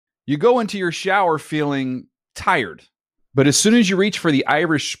You go into your shower feeling tired, but as soon as you reach for the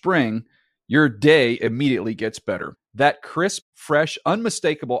Irish Spring, your day immediately gets better. That crisp, fresh,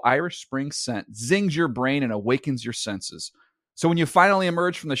 unmistakable Irish Spring scent zings your brain and awakens your senses. So when you finally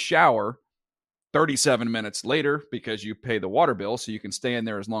emerge from the shower 37 minutes later, because you pay the water bill so you can stay in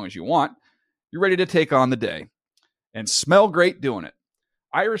there as long as you want, you're ready to take on the day and smell great doing it.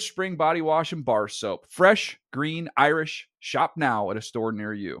 Irish Spring Body Wash and Bar Soap. Fresh, green, Irish. Shop now at a store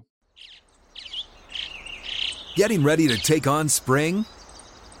near you. Getting ready to take on spring?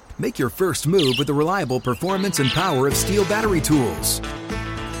 Make your first move with the reliable performance and power of Steel battery tools.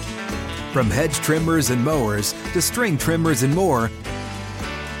 From hedge trimmers and mowers to string trimmers and more,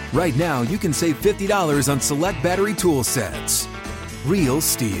 right now you can save $50 on select battery tool sets. Real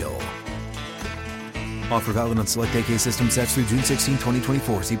Steel. Offer valid on select AK system sets through June 16,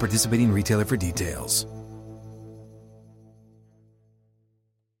 2024. See participating retailer for details.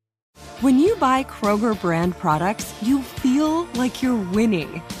 When you buy Kroger brand products, you feel like you're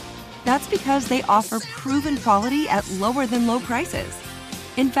winning. That's because they offer proven quality at lower than low prices.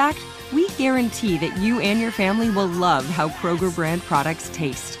 In fact, we guarantee that you and your family will love how Kroger brand products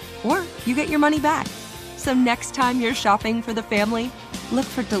taste, or you get your money back. So next time you're shopping for the family, look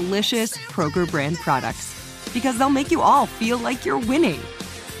for delicious Kroger brand products, because they'll make you all feel like you're winning.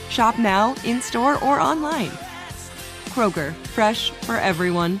 Shop now, in-store, or online. Kroger, fresh for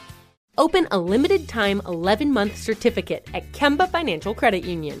everyone. Open a limited-time 11-month certificate at Kemba Financial Credit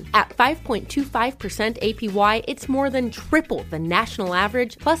Union. At 5.25% APY, it's more than triple the national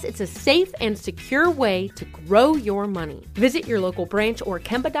average, plus it's a safe and secure way to grow your money. Visit your local branch or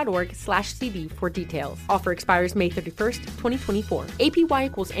kemba.org/cb for details. Offer expires May 31st, 2024. APY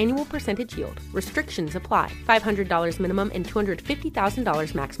equals annual percentage yield. Restrictions apply. $500 minimum and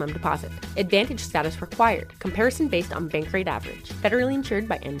 $250,000 maximum deposit. Advantage status required. Comparison based on bank rate average. Federally insured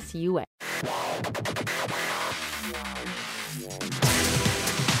by NCUA.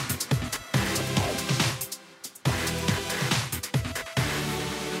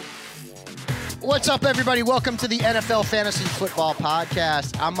 What's up, everybody? Welcome to the NFL Fantasy Football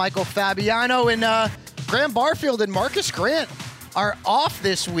Podcast. I'm Michael Fabiano, and Graham Barfield and Marcus Grant are off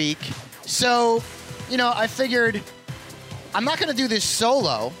this week. So, I figured I'm not going to do this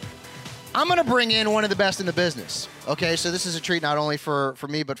solo. I'm going to bring in one of the best in the business. Okay, so this is a treat not only for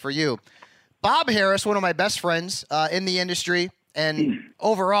me, but for you. Bob Harris, one of my best friends in the industry and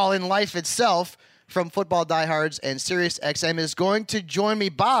overall in life itself, from Football Diehards and SiriusXM, is going to join me.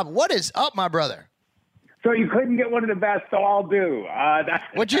 Bob, what is up, my brother? So you couldn't get one of the best, so I'll do.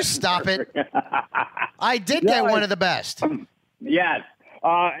 Would you stop it? I did get one of the best. Yes.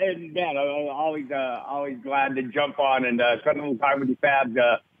 And, man, I'm always glad to jump on and spend a little time with you, Fabs.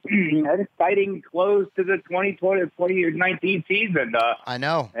 An exciting close to the 2019 season. I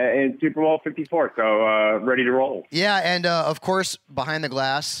know. In Super Bowl 54, so ready to roll. Yeah, and, of course, behind the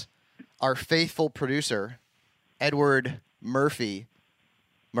glass, our faithful producer, Edward Murphy.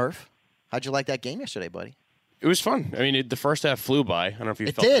 Murph, how'd you like that game yesterday, buddy? It was fun. I mean, the first half flew by. I don't know if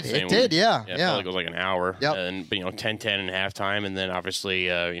you felt the same. It did, yeah. It felt like it was like an hour. Yep. And, 10-10 in halftime. And then, obviously,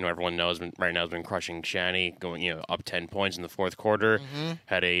 everyone knows right now has been crushing Shanny, going, up 10 points in the fourth quarter. Mm-hmm.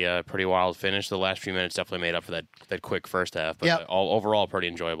 Had a pretty wild finish. The last few minutes definitely made up for that quick first half. But overall, pretty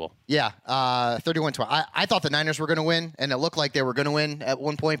enjoyable. Yeah, 31-20. I thought the Niners were going to win, and it looked like they were going to win at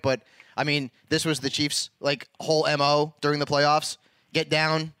one point. But, this was the Chiefs' whole MO during the playoffs. Get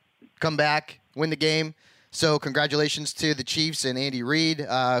down, come back, win the game. So congratulations to the Chiefs and Andy Reid,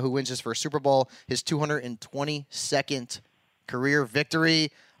 who wins his first Super Bowl, his 222nd career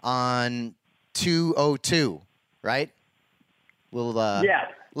victory on 202, right? Little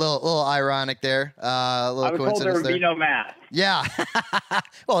ironic there. I was told there would be no math. Yeah.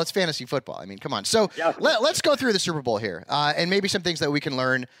 Well, it's fantasy football. Come on. So let's go through the Super Bowl here, and maybe some things that we can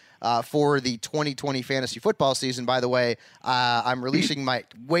learn for the 2020 fantasy football season. By the way, I'm releasing my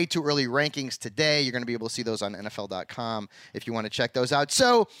way too early rankings today. You're going to be able to see those on NFL.com if you want to check those out.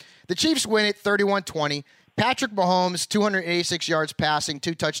 So the Chiefs win it 31-20. Patrick Mahomes, 286 yards passing,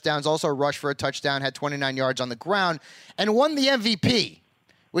 2 touchdowns, also rushed for a touchdown, had 29 yards on the ground, and won the MVP,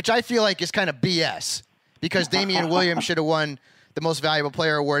 which I feel like is kind of BS because Damian Williams should have won the Most Valuable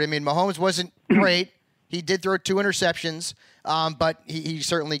Player award. Mahomes wasn't great. He did throw 2 interceptions, but he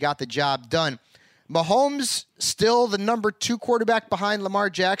certainly got the job done. Mahomes still the number 2 quarterback behind Lamar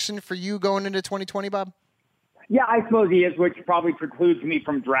Jackson for you going into 2020, Bob? Yeah, I suppose he is, which probably precludes me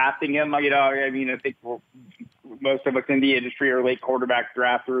from drafting him. I think most of us in the industry are late quarterback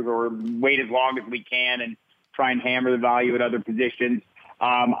drafters or wait as long as we can and try and hammer the value at other positions.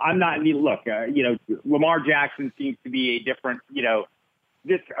 I'm not. Lamar Jackson seems to be a different,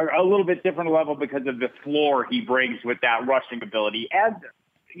 just a little bit different level because of the floor he brings with that rushing ability. And,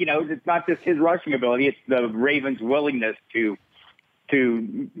 it's not just his rushing ability, it's the Ravens' willingness to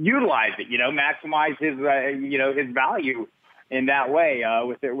utilize it, maximize his, his value in that way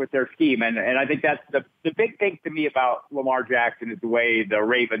with their scheme. And I think that's the big thing to me about Lamar Jackson is the way the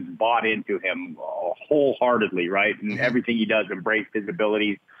Ravens bought into him wholeheartedly, right? And everything he does, embrace his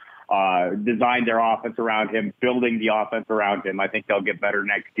abilities, design their offense around him, building the offense around him. I think they'll get better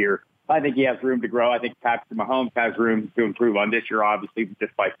next year. I think he has room to grow. I think Patrick Mahomes has room to improve on this year, obviously,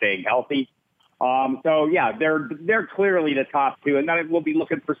 just by staying healthy. They're clearly the top two, and then we'll be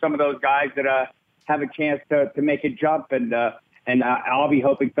looking for some of those guys that have a chance to make a jump, and I'll be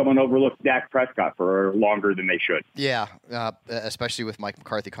hoping someone overlooks Dak Prescott for longer than they should. Yeah, especially with Mike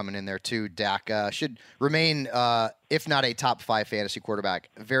McCarthy coming in there too. Dak should remain, if not a top 5 fantasy quarterback,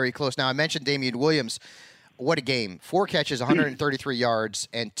 very close. Now I mentioned Damian Williams. What a game. 4 catches, 133 yards,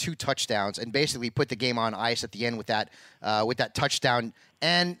 and 2 touchdowns, and basically put the game on ice at the end with that touchdown.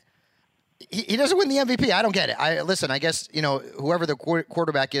 And he doesn't win the MVP. I don't get it. I guess, whoever the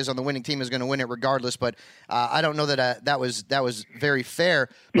quarterback is on the winning team is going to win it regardless, but I don't know that that was very fair.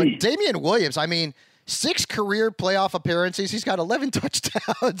 But Damian Williams, 6 career playoff appearances. He's got 11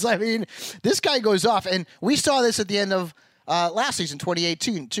 touchdowns. This guy goes off, and we saw this at the end of last season,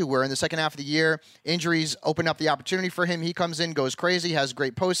 2018, too, where in the second half of the year, injuries open up the opportunity for him. He comes in, goes crazy, has a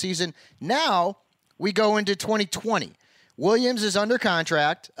great postseason. Now we go into 2020. Williams is under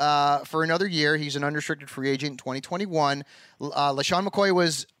contract for another year. He's an unrestricted free agent in 2021. LaShawn McCoy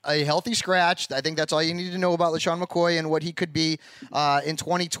was a healthy scratch. I think that's all you need to know about LaShawn McCoy and what he could be in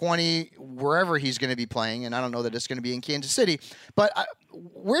 2020, wherever he's going to be playing. And I don't know that it's going to be in Kansas City. But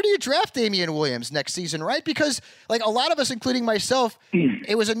where do you draft Damian Williams next season, right? Because, a lot of us, including myself,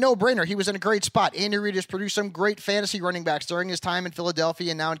 it was a no-brainer. He was in a great spot. Andy Reid has produced some great fantasy running backs during his time in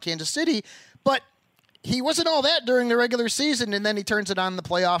Philadelphia and now in Kansas City. But he wasn't all that during the regular season, and then he turns it on in the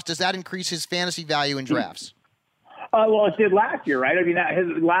playoffs. Does that increase his fantasy value in drafts? Well, it did last year, right?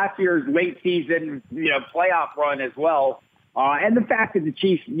 His last year's late season, playoff run as well. And the fact that the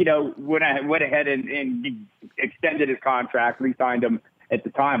Chiefs, went ahead and extended his contract, re-signed him at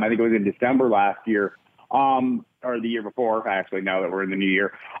the time. I think it was in December last year, or the year before, actually, now that we're in the new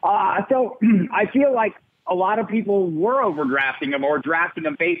year. So I feel like a lot of people were overdrafting him or drafting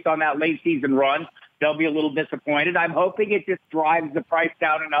him based on that late season run. They'll be a little disappointed. I'm hoping it just drives the price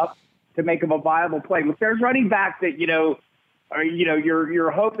down enough to make him a viable play. If there's running backs that, you're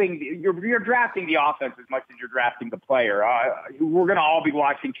hoping you're drafting the offense as much as you're drafting the player. We're going to all be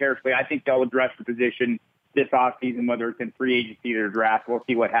watching carefully. I think they'll address the position this offseason, whether it's in free agency or draft. We'll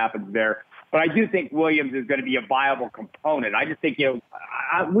see what happens there. But I do think Williams is going to be a viable component. I just think,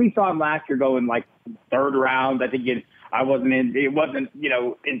 we saw him last year go in third round. I think it wasn't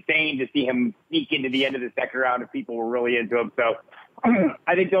insane to see him sneak into the end of the second round if people were really into him. So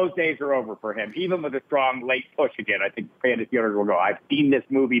I think those days are over for him. Even with a strong late push again, I think fantasy owners will go, I've seen this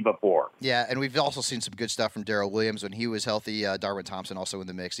movie before. Yeah, and we've also seen some good stuff from Darrell Williams when he was healthy. Darwin Thompson also in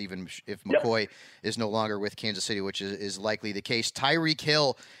the mix, even if McCoy is no longer with Kansas City, which is likely the case. Tyreek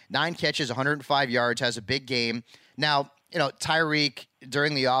Hill, 9 catches, 105 yards, has a big game. Now, Tyreek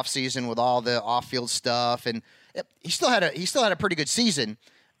during the offseason with all the off-field stuff, and he still had a pretty good season.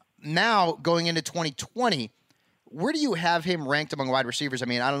 Now, going into 2020, where do you have him ranked among wide receivers? I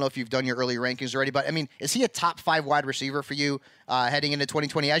don't don't know if you've done your early rankings already, but is he a top 5 wide receiver for you heading into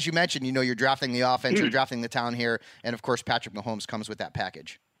 2020? As you mentioned, you're drafting the offense, you're drafting the talent here, and of course, Patrick Mahomes comes with that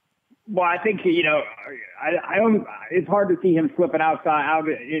package. Well, I think I don't. It's hard to see him slipping out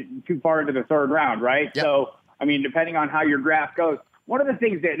too far into the third round, right? Yep. So, depending on how your draft goes. One of the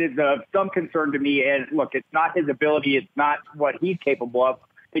things that is of some concern to me is, look, it's not his ability, it's not what he's capable of.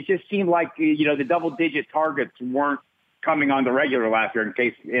 It just seemed like, the double-digit targets weren't coming on the regular last year.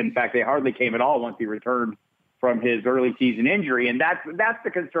 In fact, they hardly came at all once he returned from his early season injury, and that's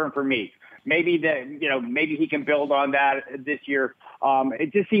the concern for me. Maybe maybe he can build on that this year.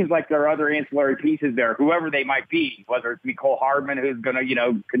 It just seems like there are other ancillary pieces there, whoever they might be, whether it's Mecole Hardman, who's going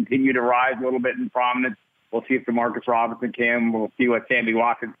to, continue to rise a little bit in prominence. We'll see if DeMarcus Robinson can. We'll see what Sammy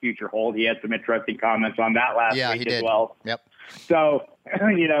Watkins' future holds. He had some interesting comments on that last week as well. Yep. So,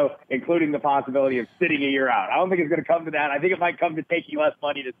 including the possibility of sitting a year out. I don't think it's going to come to that. I think it might come to taking less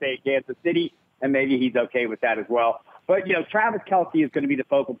money to stay in Kansas City, and maybe he's okay with that as well. But, Travis Kelce is going to be the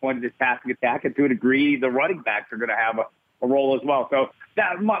focal point of this passing attack, and to a degree, the running backs are going to have a role as well. So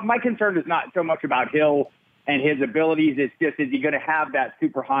my concern is not so much about Hill and his abilities. It's just, is he going to have that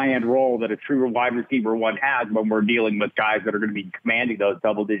super high-end role that a true wide receiver one has when we're dealing with guys that are going to be commanding those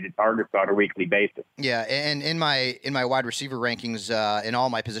double-digit targets on a weekly basis? Yeah, and in my wide receiver rankings, in all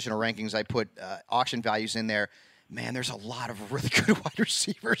my positional rankings, I put auction values in there. Man, there's a lot of really good wide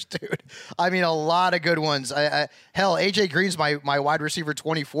receivers, dude. I mean, a lot of good ones. Hell, A.J. Green's my wide receiver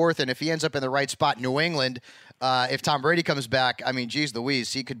 24th, and if he ends up in the right spot, New England, if Tom Brady comes back, I mean, geez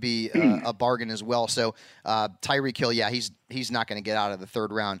Louise, he could be a bargain as well. So Tyreek Hill, yeah, he's not going to get out of the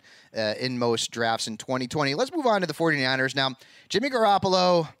third round in most drafts in 2020. Let's move on to the 49ers now. Jimmy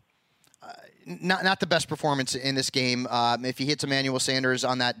Garoppolo, not the best performance in this game. If he hits Emmanuel Sanders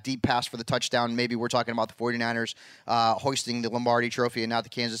on that deep pass for the touchdown, maybe we're talking about the 49ers hoisting the Lombardi Trophy and not the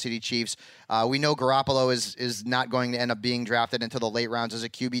Kansas City Chiefs. We know Garoppolo is not going to end up being drafted into the late rounds as a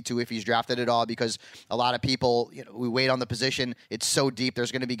QB2 if he's drafted at all, because a lot of people, we wait on the position. It's so deep.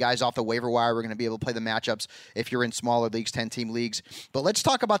 There's going to be guys off the waiver wire. We're going to be able to play the matchups if you're in smaller leagues, 10-team leagues. But let's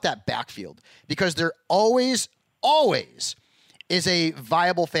talk about that backfield, because there always is a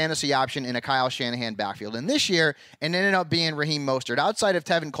viable fantasy option in a Kyle Shanahan backfield. And this year, it ended up being Raheem Mostert. Outside of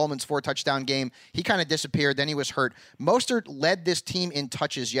Tevin Coleman's 4-touchdown game, he kind of disappeared. Then he was hurt. Mostert led this team in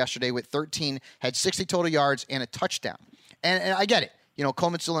touches yesterday with 13, had 60 total yards and a touchdown. And I get it.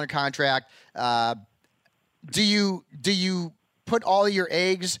 Coleman's still under contract. Do you put all your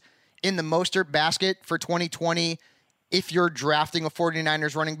eggs in the Mostert basket for 2020? If you're drafting a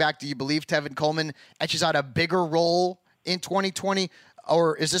 49ers running back, do you believe Tevin Coleman etches out a bigger role in 2020,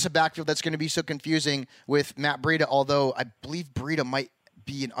 or is this a backfield that's going to be so confusing with Matt Breida, although I believe Breida might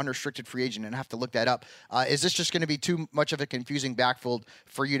be an unrestricted free agent, and I have to look that up. Is this just going to be too much of a confusing backfield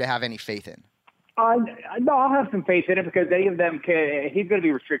for you to have any faith in? No, I'll have some faith in it, because any of them he's going to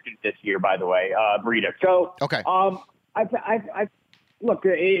be restricted this year, by the way, Breida. So, okay. I look,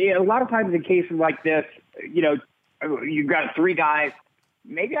 a lot of times in cases like this, you've got three guys.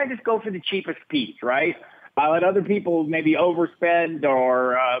 Maybe I just go for the cheapest piece, right? I let other people maybe overspend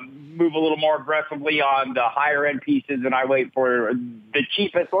or move a little more aggressively on the higher end pieces, and I wait for the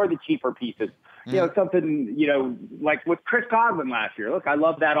cheapest or the cheaper pieces. Something, like with Chris Godwin last year. Look, I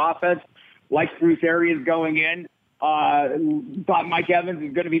love that offense. Like Bruce Arians going in. Thought Mike Evans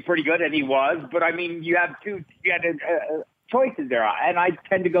is going to be pretty good, and he was. But, I mean, you had choices there, and I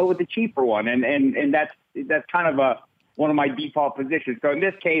tend to go with the cheaper one, and that's kind of one of my default positions. So in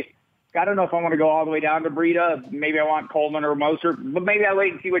this case, I don't know if I want to go all the way down to Breida. Maybe I want Coleman or Mostert, but maybe I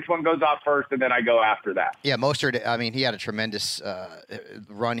wait and see which one goes off first, and then I go after that. Yeah, Mostert, I mean, he had a tremendous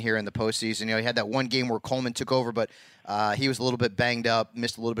run here in the postseason. He had that one game where Coleman took over, but he was a little bit banged up,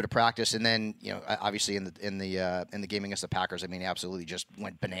 missed a little bit of practice, and then obviously in the game against the Packers, I mean, he absolutely just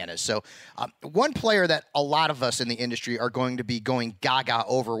went bananas. So one player that a lot of us in the industry are going to be going gaga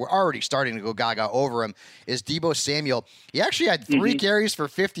over, we're already starting to go gaga over him, is Deebo Samuel. He actually had 3 carries for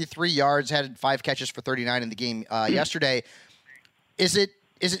 53 yards, had 5 catches for 39 in the game yesterday. Is it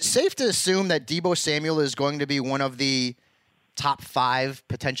safe to assume that Deebo Samuel is going to be one of the top 5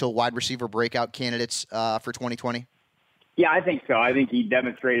 potential wide receiver breakout candidates for 2020? Yeah, I think so. I think he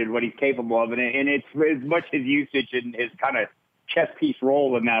demonstrated what he's capable of, and it's as much his usage and his kind of chess piece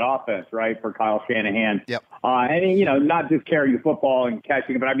role in that offense, right, for Kyle Shanahan. Yep. And, not just carrying the football and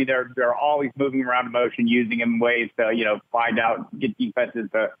catching it, but, I mean, they're always moving around in motion, using him in ways to, find out, get defenses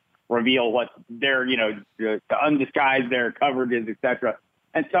to reveal what their, to undisguise their coverages, et cetera.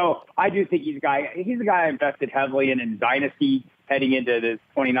 And so I do think he's a guy I invested heavily in Dynasty heading into the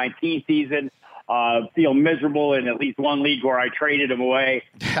 2019 season. Feel miserable in at least one league where I traded him away.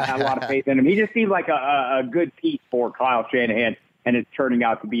 I had a lot of faith in him. He just seemed like a good piece for Kyle Shanahan, and it's turning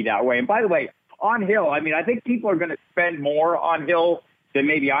out to be that way. And by the way, on Hill, I mean, I think people are going to spend more on Hill than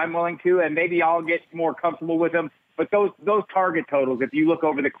maybe I'm willing to, and maybe I'll get more comfortable with him. But those target totals, if you look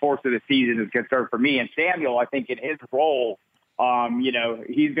over the course of the season, is concerned for me. And Samuel, I think in his role,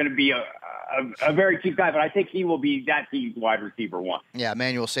 he's going to be a very cheap guy, but I think he will be that team's wide receiver one. Yeah,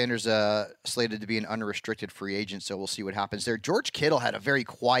 Emmanuel Sanders slated to be an unrestricted free agent, so we'll see what happens there. George Kittle had a very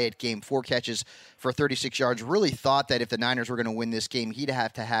quiet game, 4 catches for 36 yards. Really thought that if the Niners were going to win this game, he'd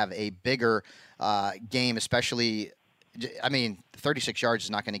have to have a bigger game, especially, 36 yards is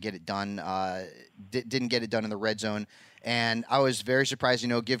not going to get it done. Didn't get it done in the red zone. And I was very surprised,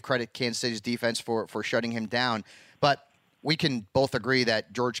 give credit Kansas City's defense for shutting him down. But we can both agree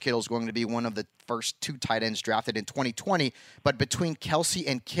that George Kittle is going to be one of the first 2 tight ends drafted in 2020. But between Kelsey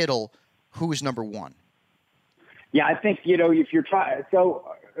and Kittle, who is number 1? Yeah, I think, if you're trying,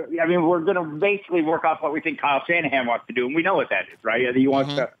 we're going to basically work off what we think Kyle Shanahan wants to do, and we know what that is, right? He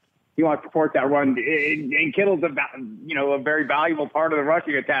wants he wants to support that run. And Kittle's a very valuable part of the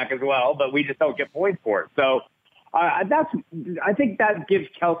rushing attack as well, but we just don't get points for it. So I think that gives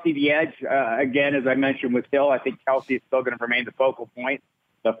Kelce the edge. Again, as I mentioned with Hill, I think Kelce is still going to remain the focal point.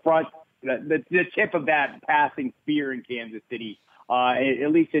 The front, the tip of that passing spear in Kansas City,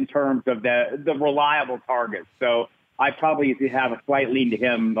 at least in terms of the reliable targets. So I probably have a slight lean to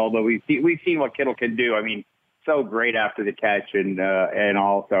him, although we've seen what Kittle can do. I mean, so great after the catch and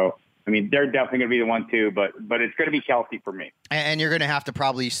also, I mean, they're definitely going to be the one too, but it's going to be Kelce for me. And you're going to have to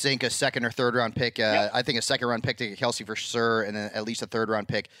probably sink a second or third round pick. Yep. I think a second round pick to get Kelce for sure, and then at least a third round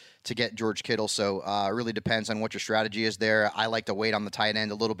pick to get George Kittle. So it really depends on what your strategy is there. I like to wait on the tight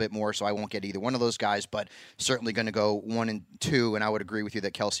end a little bit more, so I won't get either one of those guys, but certainly going to go 1 and 2, and I would agree with you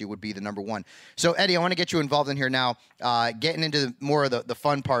that Kelce would be the number 1. So, Eddie, I want to get you involved in here now, getting into more of the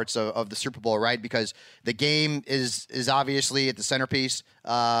fun parts of the Super Bowl, right? Because the game is obviously at the centerpiece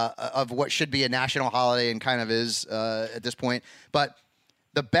of what should be a national holiday and kind of is at this point. But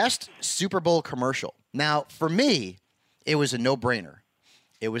the best Super Bowl commercial. Now, for me, it was a no-brainer.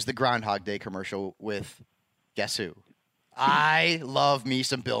 It was the Groundhog Day commercial with guess who? I love me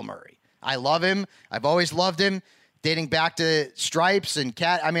some Bill Murray. I love him. I've always loved him, dating back to Stripes and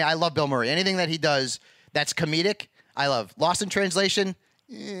Cat. I mean, I love Bill Murray. Anything that he does that's comedic, I love. Lost in Translation,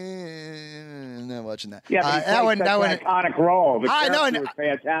 I'm not watching that. Yeah, that one, iconic role. The character was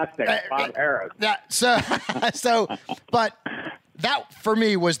fantastic. Bob Harris. But that for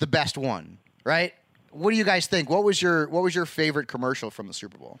me was the best one, right? What do you guys think? What was your favorite commercial from the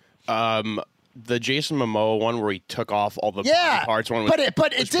Super Bowl? The Jason Momoa one where he took off all the parts. One was,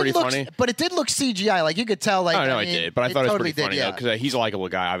 but it did look funny. But it did look CGI. Like you could tell. Like it did. But I thought it was pretty funny because he's a likable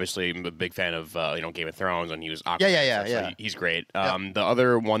guy. Obviously, I'm a big fan of Game of Thrones, and he was Aquaman. Yeah. So he's great. The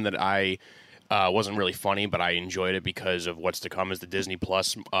other one that I wasn't really funny, but I enjoyed it because of what's to come is the Disney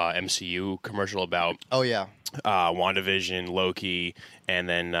Plus MCU commercial about WandaVision, Loki, and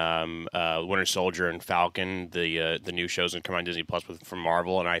then Winter Soldier and Falcon, the new shows that come on Disney Plus from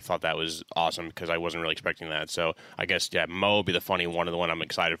Marvel, and I thought that was awesome because I wasn't really expecting that. So I guess Mo would be the funny one, and the one I'm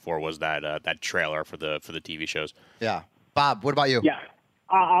excited for was that trailer for the TV shows. Yeah, Bob, what about you? Yeah.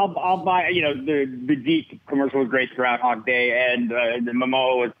 I'll buy. The Jeep commercial was great throughout Hog Day, and the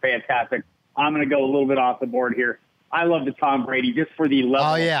Momoa was fantastic. I'm going to go a little bit off the board here. I love the Tom Brady just for the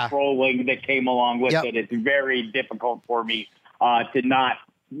level of trolling that came along with it. It's very difficult for me to not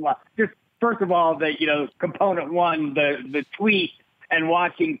just first of all component one, the tweet and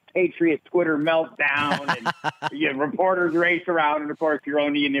watching Patriot Twitter meltdown and reporters race around, and of course your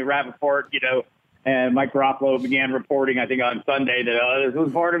own Ian Rappaport, and Mike Garoppolo began reporting I think on Sunday that this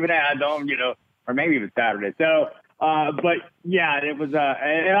was part of an ad, or maybe it was Saturday. So. But yeah, it was,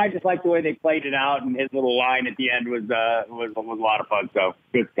 and I just liked the way they played it out, and his little line at the end was a lot of fun. So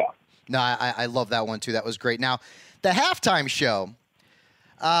good stuff. No, I love that one too. That was great. Now, the halftime show,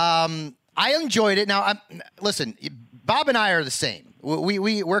 I enjoyed it. Now, listen, Bob and I are the same.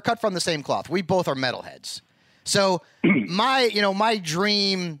 We're cut from the same cloth. We both are metalheads. So my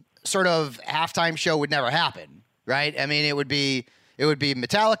dream sort of halftime show would never happen, right? I mean, it would be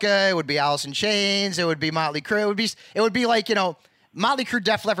Metallica, it would be Alice in Chains, it would be Motley Crue, it would be like Motley Crue,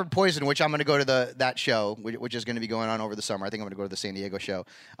 Def Leppard, Poison, which I'm going to go to that show, which is going to be going on over the summer. I think I'm going to go to the San Diego show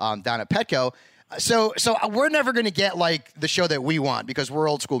down at Petco. So we're never going to get like the show that we want because we're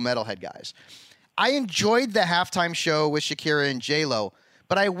old school metalhead guys. I enjoyed the halftime show with Shakira and J-Lo,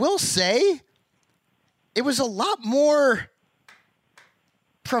 but I will say it was a lot more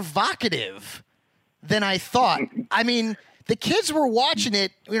provocative than I thought. I mean, the kids were watching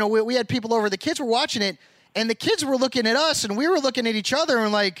it. We had people over. The kids were watching it, and the kids were looking at us, and we were looking at each other,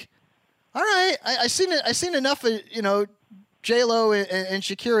 and like, all right, I seen it. I seen enough of J-Lo and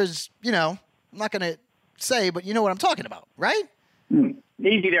Shakira's. I'm not gonna say, but you know what I'm talking about, right?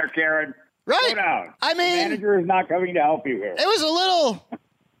 Easy there, Karen. Right. Slow down. I mean, the manager is not coming to help you here. It was a little.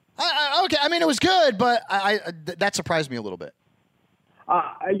 Okay. I mean, it was good, but that surprised me a little bit.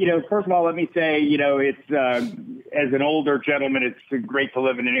 First of all, let me say, it's as an older gentleman, it's great to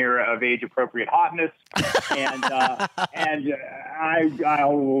live in an era of age-appropriate hotness, and I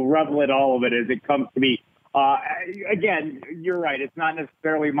will revel in all of it as it comes to me. Again, you're right; it's not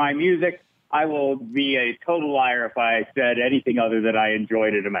necessarily my music. I will be a total liar if I said anything other than I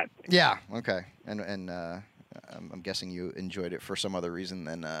enjoyed it immensely. Yeah. Okay. And I'm guessing you enjoyed it for some other reason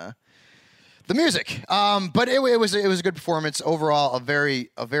than. The music, but it was a good performance overall. A very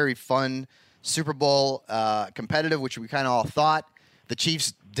fun Super Bowl, competitive, which we kind of all thought. The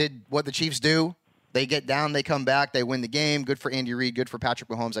Chiefs did what the Chiefs do. They get down, they come back, they win the game. Good for Andy Reid, good for Patrick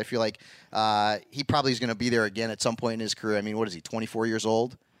Mahomes. I feel like he probably is going to be there again at some point in his career. I mean, what is he, 24 years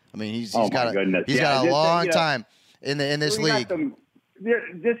old? I mean, he's Oh, got a long time in this league. I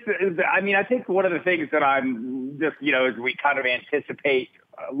think one of the things that I'm just, as we kind of anticipate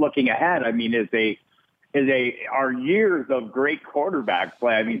looking ahead, I mean, are years of great quarterback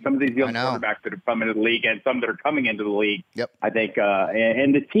play. I mean, some of these young quarterbacks that have come into the league and some that are coming into the league. Yep. I think,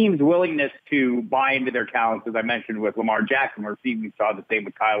 and the team's willingness to buy into their talents, as I mentioned with Lamar Jackson, we saw the same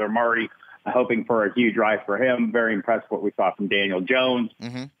with Kyler Murray, hoping for a huge rise for him. Very impressed with what we saw from Daniel Jones.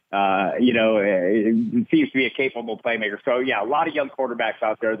 Mm-hmm. It seems to be a capable playmaker. So, yeah, a lot of young quarterbacks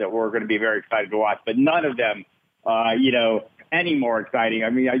out there that we're going to be very excited to watch, but none of them, any more exciting. I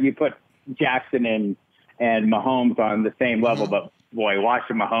mean, you put Jackson and Mahomes on the same level, but boy,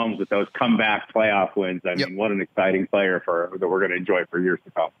 watching Mahomes with those comeback playoff wins. I mean, what an exciting player that we're going to enjoy for years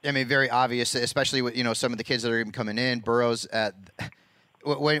to come. I mean, very obvious, especially with, some of the kids that are even coming in. Burrow's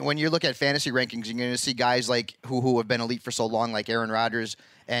when you look at fantasy rankings, you're going to see guys like who have been elite for so long, like Aaron Rodgers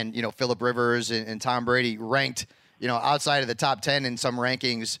and, Phillip Rivers and Tom Brady ranked, outside of the top 10 in some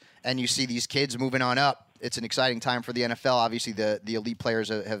rankings, and you see these kids moving on up. It's an exciting time for the NFL. Obviously, the elite players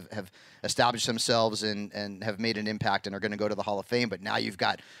have established themselves and have made an impact and are going to go to the Hall of Fame. But now you've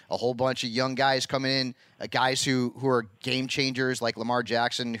got a whole bunch of young guys coming in, guys who are game changers like Lamar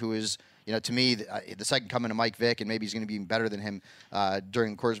Jackson, who is, to me, the second coming of Mike Vick, and maybe he's going to be even better than him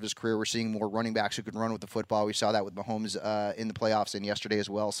during the course of his career. We're seeing more running backs who can run with the football. We saw that with Mahomes in the playoffs and yesterday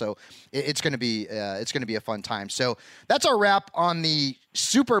as well. So it's going to be a fun time. So that's our wrap on the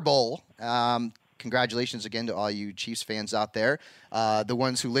Super Bowl. Congratulations again to all you Chiefs fans out there, the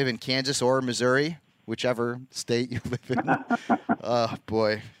ones who live in Kansas or Missouri, whichever state you live in. Oh,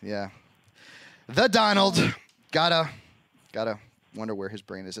 boy, yeah. The Donald. Gotta wonder where his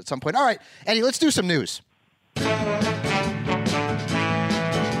brain is at some point. All right, Eddie, let's do some news.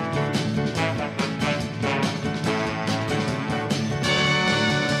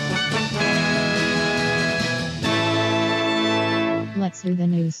 Let's do the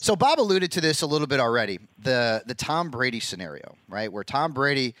news. So Bob alluded to this a little bit already, the Tom Brady scenario, right, where Tom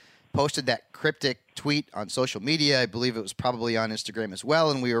Brady posted that cryptic tweet on social media. I believe it was probably on Instagram as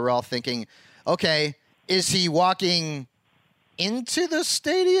well, and we were all thinking, okay, is he walking into the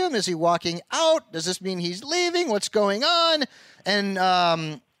stadium? Is he walking out? Does this mean he's leaving? What's going on?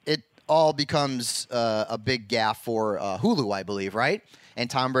 And it all becomes a big gaffe for Hulu, I believe, right? And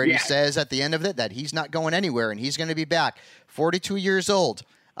Tom Brady says at the end of it that he's not going anywhere and he's going to be back. 42 years old.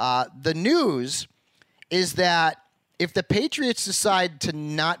 The news is that if the Patriots decide to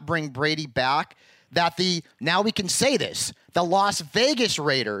not bring Brady back, that now we can say this, the Las Vegas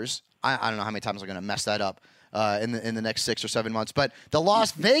Raiders, I don't know how many times I'm going to mess that up in the next 6 or 7 months, but the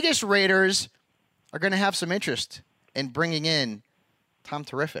Las Vegas Raiders are going to have some interest in bringing in Tom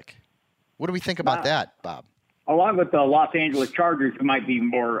Terrific. What do we think about that, Bob? Along with the Los Angeles Chargers, who might be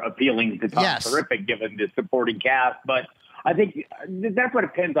more appealing to Tom Terrific given the supporting cast, but I think that's what it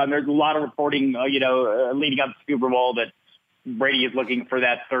depends on. There's a lot of reporting, leading up to Super Bowl that Brady is looking for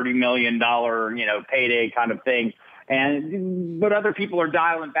that $30 million, payday kind of thing. But other people are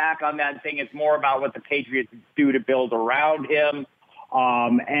dialing back on that and saying it's more about what the Patriots do to build around him.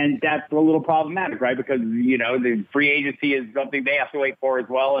 And that's a little problematic, right? Because, the free agency is something they have to wait for as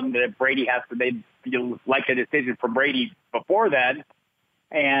well. And Brady they'd like a decision from Brady before then.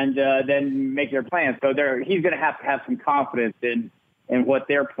 And then make their plans. So he's going to have some confidence in what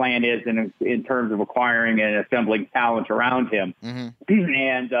their plan is in terms of acquiring and assembling talent around him. Mm-hmm.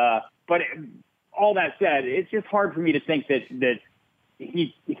 And but all that said, it's just hard for me to think that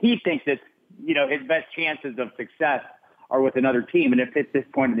he thinks that his best chances of success are with another team. And if at this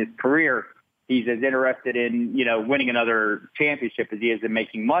point in his career he's as interested in winning another championship as he is in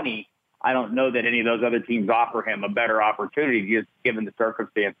making money, I don't know that any of those other teams offer him a better opportunity just given the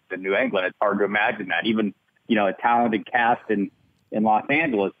circumstances in New England. It's hard to imagine that. Even, a talented cast in Los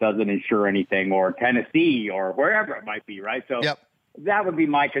Angeles doesn't ensure anything, or Tennessee or wherever it might be, right? So that would be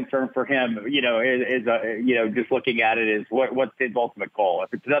my concern for him, is just looking at it is what's his ultimate goal.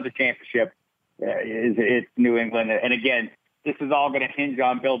 If it's another championship, it's New England. And again, this is all going to hinge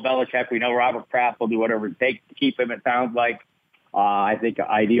on Bill Belichick. We know Robert Kraft will do whatever it takes to keep him, it sounds like. I think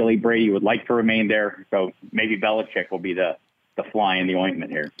ideally Brady would like to remain there, so maybe Belichick will be the fly in the ointment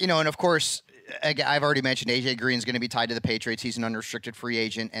here. And of course, I've already mentioned A.J. Green's going to be tied to the Patriots. He's an unrestricted free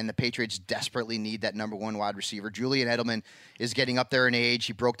agent, and the Patriots desperately need that number one wide receiver. Julian Edelman is getting up there in age.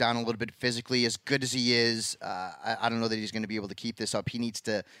 He broke down a little bit physically. As good as he is, I don't know that he's going to be able to keep this up. He needs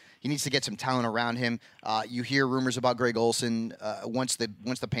to He needs to get some talent around him. You hear rumors about Greg Olsen. Once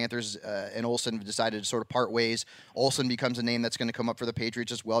the Panthers and Olsen have decided to sort of part ways, Olsen becomes a name that's going to come up for the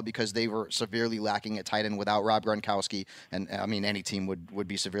Patriots as well because they were severely lacking at tight end without Rob Gronkowski. And I mean, any team would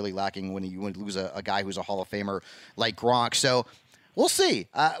be severely lacking when you would lose a guy who's a Hall of Famer like Gronk. So we'll see.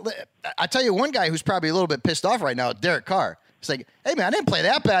 I tell you, one guy who's probably a little bit pissed off right now, Derek Carr. It's like, hey man, I didn't play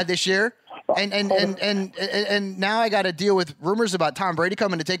that bad this year, and now I got to deal with rumors about Tom Brady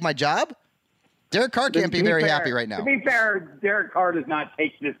coming to take my job. Derek Carr can't be very happy right now. To be fair, Derek Carr does not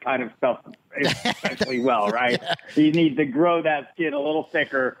take this kind of stuff especially well, right? Yeah. He needs to grow that skin a little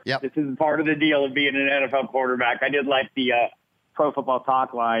thicker. Yep. This is part of the deal of being an NFL quarterback. I did like the Pro Football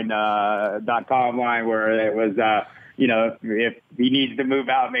Talk line, .com line where it was, if he needs to move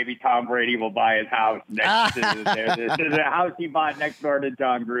out, maybe Tom Brady will buy his house next to the house he bought next door to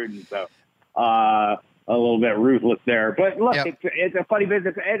John Gruden. So a little bit ruthless there. But look, Yep. it's a funny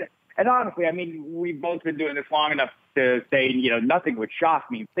business. And honestly, I mean, we've both been doing this long enough to say, nothing would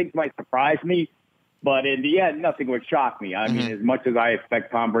shock me. Things might surprise me, but in the end, nothing would shock me. I mean, as much as I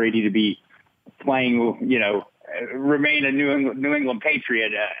expect Tom Brady to be playing, remain a New England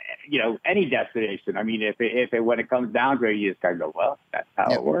Patriot, any destination. I mean, when it comes down to it, you just kind of go, well, that's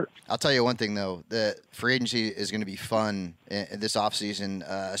how it works. I'll tell you one thing, though. The free agency is going to be fun this offseason,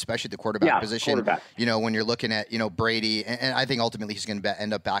 especially the quarterback position. Quarterback. When you're looking at, Brady, and I think ultimately he's going to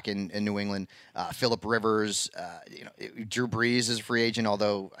end up back in New England. Phillip Rivers, Drew Brees is a free agent,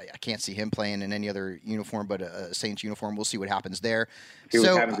 although I can't see him playing in any other uniform but a Saints uniform. We'll see what happens there. See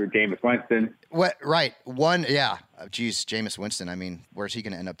what happens with Jameis Winston. Right. Jameis Winston. I mean, where's he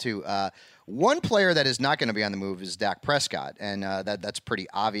going to end up too? One player that is not going to be on the move is Dak Prescott, and that's pretty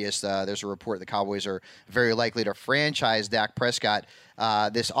obvious. There's a report the Cowboys are very likely to franchise Dak Prescott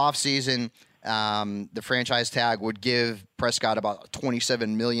this offseason. The franchise tag would give Prescott about a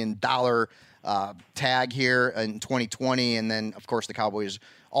 $27 million tag here in 2020, and then, of course, the Cowboys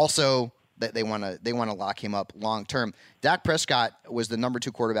also they want to lock him up long term. Dak Prescott was the number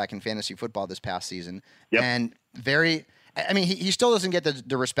 2 quarterback in fantasy football this past season, and he still doesn't get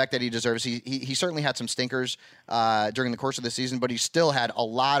the respect that he deserves. He certainly had some stinkers during the course of the season, but he still had a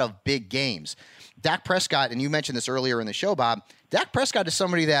lot of big games. Dak Prescott, and you mentioned this earlier in the show, Bob. Dak Prescott is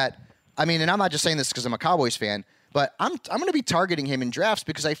somebody that, and I'm not just saying this because I'm a Cowboys fan, but I'm going to be targeting him in drafts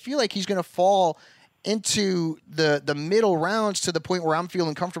because I feel like he's going to fall into the middle rounds to the point where I'm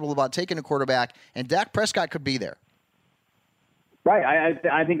feeling comfortable about taking a quarterback, and Dak Prescott could be there. Right.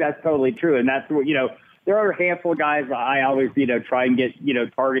 I think that's totally true. And that's what, there are a handful of guys I always, try and get,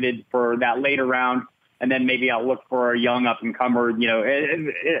 targeted for that later round. And then maybe I'll look for a young up and comer, and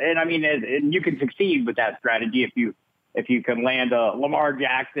you can succeed with that strategy if you can land a Lamar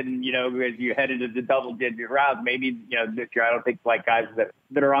Jackson, as you head into the double digit rounds. Maybe, this year, I don't think like guys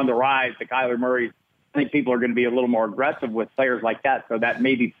that are on the rise, the Kyler Murrays. I think people are going to be a little more aggressive with players like that. So that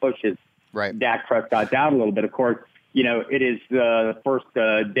maybe pushes Dak Prescott down a little bit. Of course, it is the first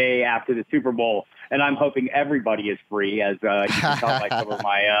day after the Super Bowl, and I'm hoping everybody is free, as you can tell by some of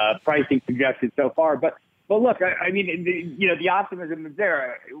my pricing suggestions so far. But look, the optimism is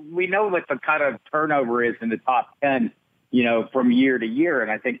there. We know what the kind of turnover is in the top 10, from year to year, and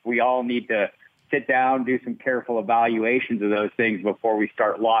I think we all need to sit down, do some careful evaluations of those things before we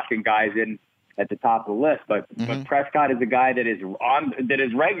start locking guys in at the top of the list. But Prescott is a guy that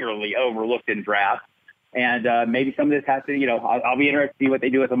is regularly overlooked in drafts. And maybe some of this has to, I'll be interested to see what they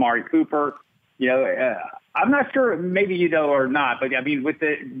do with Amari Cooper. I'm not sure, maybe or not, but with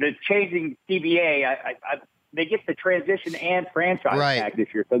the changing CBA, they get the transition and franchise tag this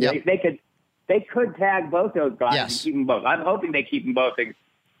year. So they could tag both those guys and keep them both. I'm hoping they keep them both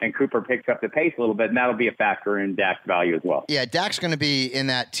and Cooper picks up the pace a little bit, and that'll be a factor in Dak's value as well. Yeah, Dak's going to be in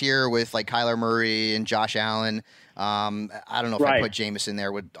that tier with like Kyler Murray and Josh Allen. I don't know if I put Jameis in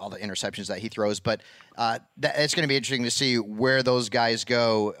there with all the interceptions that he throws, but it's going to be interesting to see where those guys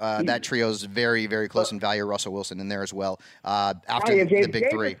go. That trio is very, very close in value. Russell Wilson in there as well after the big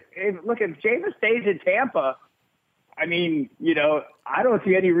three. If Jameis stays in Tampa, I don't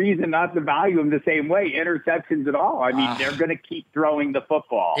see any reason not to value him the same way, interceptions at all. They're going to keep throwing the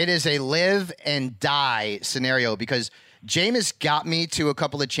football. It is a live and die scenario because Jameis got me to a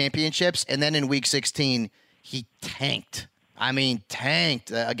couple of championships, and then in Week 16, he tanked.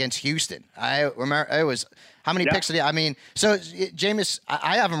 Tanked against Houston. I remember it was how many picks did he? So Jameis,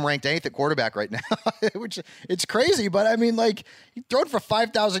 I have him ranked 8th at quarterback right now, which it's crazy. But he thrown for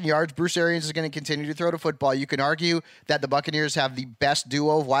 5,000 yards. Bruce Arians is going to continue to throw the football. You can argue that the Buccaneers have the best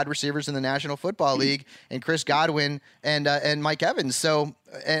duo of wide receivers in the National Football League, and Chris Godwin and Mike Evans. So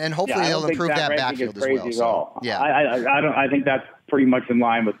and hopefully they'll improve that backfield as well. I think that's pretty much in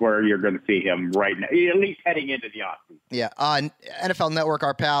line with where you're going to see him right now, at least heading into the offseason. Yeah. NFL Network,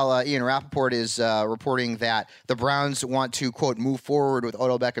 our pal Ian Rappaport is reporting that the Browns want to, quote, move forward with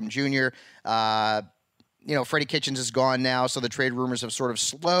Odell Beckham Jr. Freddie Kitchens is gone now, so the trade rumors have sort of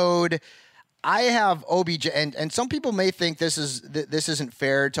slowed. I have OBJ, and some people may think this isn't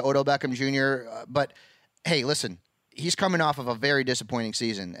fair to Odell Beckham Jr., but hey, listen, he's coming off of a very disappointing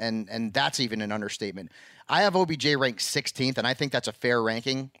season, and that's even an understatement. I have OBJ ranked 16th, and I think that's a fair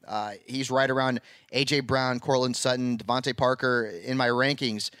ranking. He's right around A.J. Brown, Cortland Sutton, Devontae Parker in my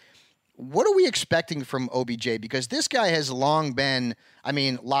rankings. What are we expecting from OBJ? Because this guy has long been,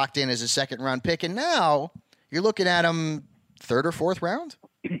 locked in as a second-round pick, and now you're looking at him third or fourth round?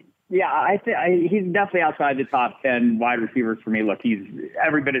 Yeah, I think he's definitely outside the top 10 wide receivers for me. Look, he's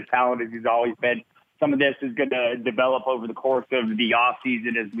every bit as talented as he's always been. Some of this is going to develop over the course of the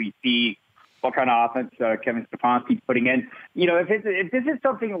offseason as we see what kind of offense Kevin Stefanski's putting in. If this is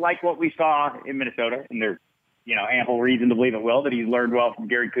something like what we saw in Minnesota, and there's ample reason to believe it will, that he's learned well from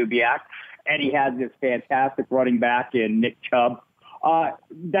Gary Kubiak, and he has this fantastic running back in Nick Chubb,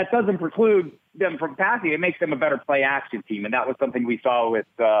 that doesn't preclude them from passing. It makes them a better play-action team, and that was something we saw with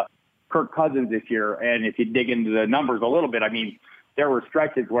Kirk Cousins this year. And if you dig into the numbers a little bit, there were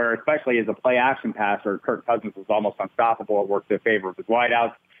stretches where, especially as a play-action passer, Kirk Cousins was almost unstoppable. It worked in favor of his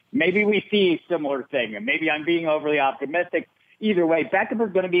wideouts. Maybe we see a similar thing, and maybe I'm being overly optimistic. Either way, Beckham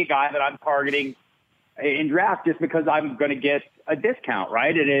is going to be a guy that I'm targeting in draft just because I'm going to get a discount,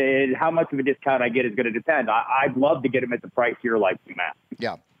 right? And how much of a discount I get is going to depend. I'd love to get him at the price you're liking, Matt.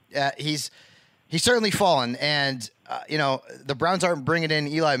 Yeah, he's certainly fallen, and the Browns aren't bringing in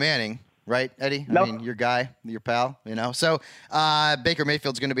Eli Manning. Right, Eddie? Nope. Your guy, your pal, So Baker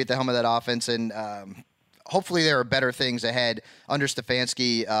Mayfield's going to be at the helm of that offense, and hopefully there are better things ahead under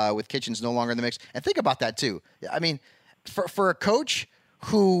Stefanski with Kitchens no longer in the mix. And think about that, too. For a coach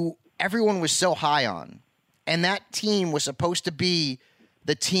who everyone was so high on, and that team was supposed to be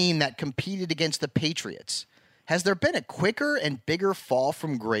the team that competed against the Patriots, has there been a quicker and bigger fall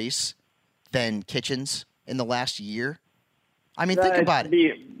from grace than Kitchens in the last year? Think about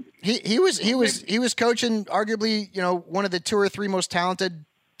it. He was coaching arguably, one of the two or three most talented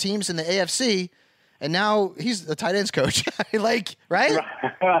teams in the AFC, and now he's the tight ends coach. Right? Right.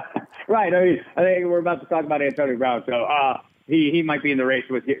 I think we're about to talk about Antonio Brown, so he might be in the race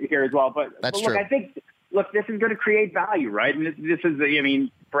with here as well. But that's look, true. I think this is going to create value, right? And this is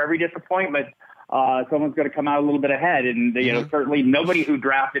for every disappointment, someone's going to come out a little bit ahead, and certainly nobody who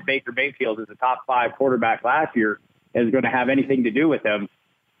drafted Baker Mayfield as a top 5 quarterback last year is going to have anything to do with him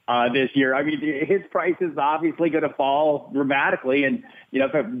this year. His price is obviously going to fall dramatically, and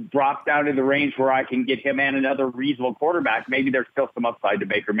if it drops down to the range where I can get him and another reasonable quarterback, maybe there's still some upside to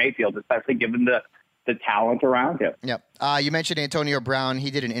Baker Mayfield, especially given the talent around him. Yep. You mentioned Antonio Brown.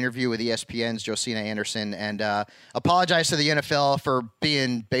 He did an interview with ESPN's Josina Anderson and apologized to the NFL for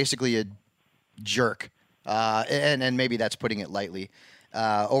being basically a jerk, and maybe that's putting it lightly.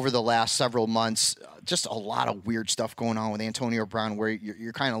 Over the last several months, just a lot of weird stuff going on with Antonio Brown, where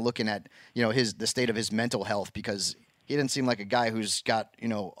you're kind of looking at the state of his mental health, because he didn't seem like a guy who's got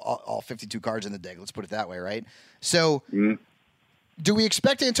all 52 cards in the deck. Let's put it that way, right? So, do we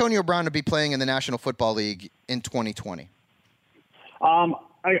expect Antonio Brown to be playing in the National Football League in 2020?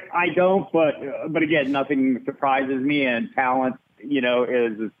 I don't, but again, nothing surprises me, and talent,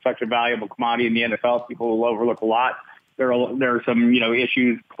 is such a valuable commodity in the NFL. People will overlook a lot. There are some,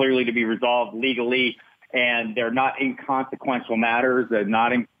 issues clearly to be resolved legally, and they're not inconsequential matters and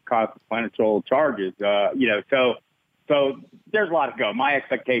not inconsequential charges. So there's a lot to go. My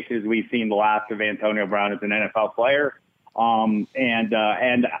expectation is we've seen the last of Antonio Brown as an NFL player, and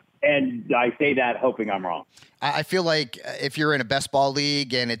I say that hoping I'm wrong. I feel like if you're in a best ball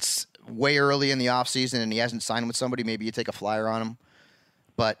league and it's way early in the offseason and he hasn't signed with somebody, maybe you take a flyer on him.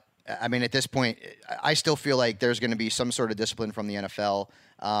 But at this point, I still feel like there's going to be some sort of discipline from the NFL.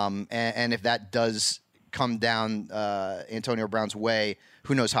 And if that does come down Antonio Brown's way,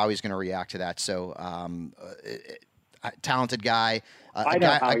 who knows how he's going to react to that. So talented guy. I know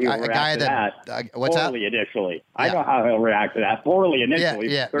how he'll react to that. What's poorly that? Initially. Yeah. I know how he'll react to that. Poorly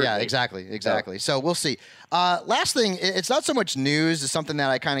initially. Yeah, exactly. So we'll see. Last thing, it's not so much news. It's something that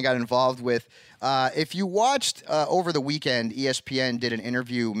I kind of got involved with. If you watched over the weekend, ESPN did an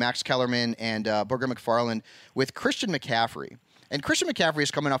interview, Max Kellerman and Booger McFarland, with Christian McCaffrey. And Christian McCaffrey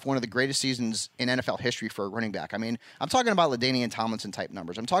is coming off one of the greatest seasons in NFL history for a running back. I'm talking about LaDainian Tomlinson type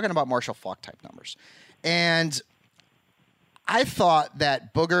numbers. I'm talking about Marshall Faulk type numbers. And I thought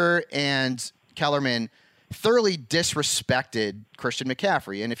that Booger and Kellerman thoroughly disrespected Christian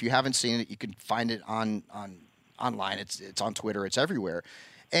McCaffrey. And if you haven't seen it, you can find it on online. It's on Twitter. It's everywhere.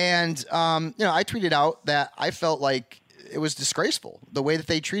 And I tweeted out that I felt like it was disgraceful the way that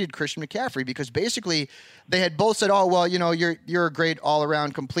they treated Christian McCaffrey, because basically they had both said, "Oh, well, you're a great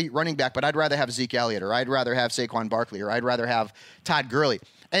all-around complete running back, but I'd rather have Zeke Elliott, or I'd rather have Saquon Barkley, or I'd rather have Todd Gurley."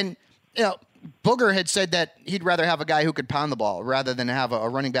 And Booger had said that he'd rather have a guy who could pound the ball rather than have a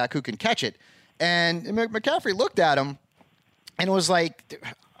running back who can catch it. And McCaffrey looked at him and was like,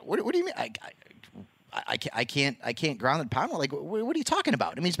 "What do you mean? I can't ground and pound. Like, what are you talking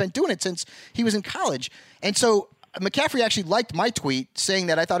about? I mean, he's been doing it since he was in college." And so McCaffrey actually liked my tweet saying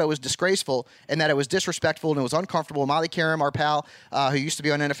that I thought it was disgraceful and that it was disrespectful and it was uncomfortable. Molly Karam, our pal, who used to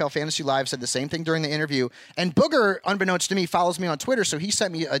be on NFL Fantasy Live, said the same thing during the interview. And Booger, unbeknownst to me, follows me on Twitter, so he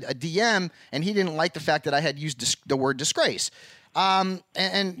sent me a DM, and he didn't like the fact that I had used the word disgrace. And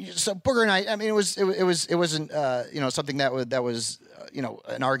so Booger and I mean, it wasn't something that was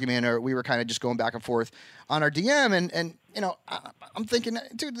an argument, or we were kind of just going back and forth on our DM, and I'm thinking,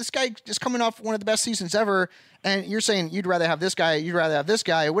 dude, this guy is coming off one of the best seasons ever, and you're saying you'd rather have this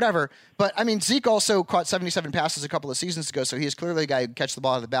guy, whatever. But I mean, Zeke also caught 77 passes a couple of seasons ago, so he is clearly a guy who can catch the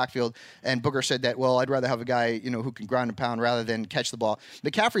ball out of the backfield. And Booger said that, well, I'd rather have a guy who can ground and pound rather than catch the ball.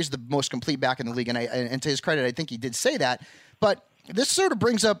 McCaffrey's the most complete back in the league, and to his credit, I think he did say that. But this sort of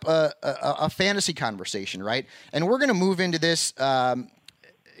brings up a fantasy conversation, right? And we're going to move into this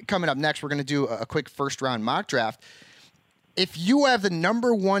coming up next. We're going to do a quick first-round mock draft. If you have the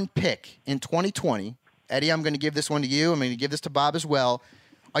number one pick in 2020, Eddie, I'm going to give this one to you. I'm going to give this to Bob as well.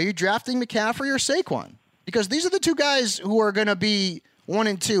 Are you drafting McCaffrey or Saquon? Because these are the two guys who are going to be 1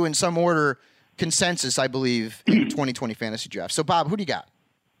 and 2 in some order, consensus, I believe, in the 2020 fantasy draft. So, Bob, who do you got?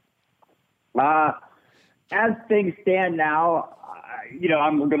 As things stand now,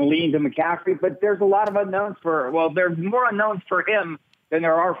 I'm going to lean to McCaffrey, but there's a lot of unknowns there's more unknowns for him than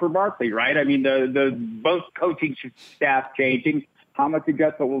there are for Barkley, right? I mean, the both coaching staff changing. How much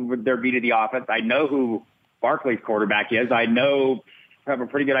adjustment will there be to the offense? I know who Barkley's quarterback is. I have a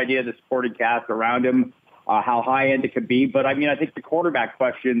pretty good idea of the supporting cast around him, how high end it could be. But I mean, I think the quarterback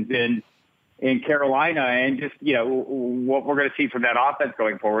questions in Carolina and just, what we're going to see from that offense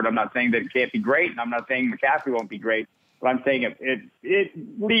going forward. I'm not saying that it can't be great, and I'm not saying McCaffrey won't be great, but I'm saying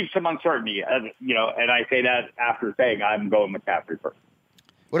it leaves some uncertainty, and I say that after saying I'm going McCaffrey first.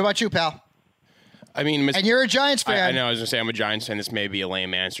 What about you, pal? I mean, and you're a Giants fan. I know. I was going to say I'm a Giants fan. This may be a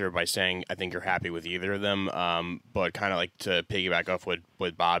lame answer by saying I think you're happy with either of them. But kind of like to piggyback off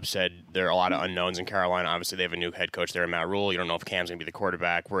what Bob said, there are a lot of unknowns in Carolina. Obviously, they have a new head coach there, Matt Rule. You don't know if Cam's going to be the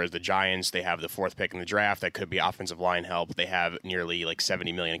quarterback. Whereas the Giants, they have the 4th pick in the draft. That could be offensive line help. They have nearly like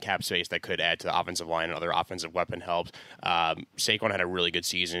 $70 million in cap space that could add to the offensive line and other offensive weapon helps. Saquon had a really good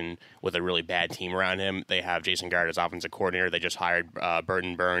season with a really bad team around him. They have Jason Garrett as offensive coordinator. They just hired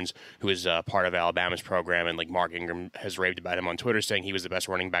Burton Burns, who is part of Alabama's program, and like Mark Ingram has raved about him on Twitter, saying he was the best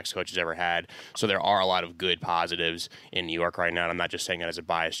running backs coach he's ever had. So there are a lot of good positives in New York right now. And I'm not just saying that as a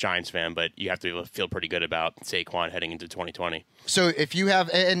biased Giants fan, but you have to feel pretty good about Saquon heading into 2020. So if you have,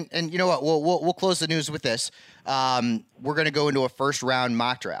 and you know what, we'll close the news with this. We're going to go into a first-round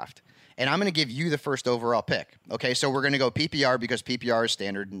mock draft. And I'm going to give you the first overall pick. Okay, so we're going to go PPR because PPR is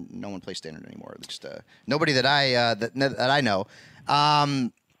standard, and no one plays standard anymore. At least nobody that I know.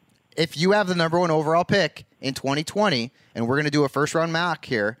 If you have the number one overall pick in 2020, and we're going to do a first-round mock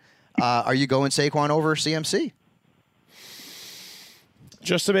here, are you going Saquon over CMC?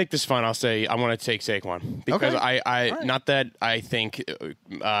 Just to make this fun, I'll say I want to take Saquon because right. Not that I think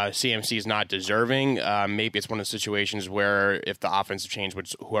CMC is not deserving. Maybe it's one of the situations where if the offensive change,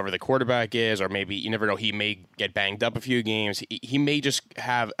 which whoever the quarterback is, or maybe you never know, he may get banged up a few games. He may just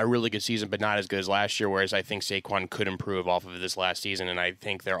have a really good season, but not as good as last year. Whereas I think Saquon could improve off of this last season, and I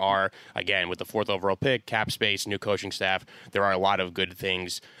think there are, again, with the 4th overall pick, cap space, new coaching staff, there are a lot of good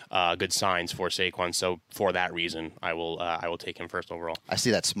things, good signs for Saquon. So for that reason, I will take him first overall. I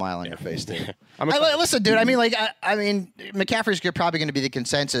see that smile on your face, dude. Listen, dude. I mean, McCaffrey's probably going to be the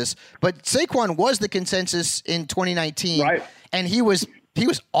consensus, but Saquon was the consensus in 2019, right? And he was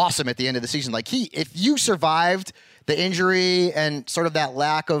awesome at the end of the season. Like if you survived the injury and sort of that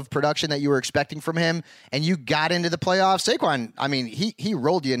lack of production that you were expecting from him, and you got into the playoffs, Saquon, I mean, he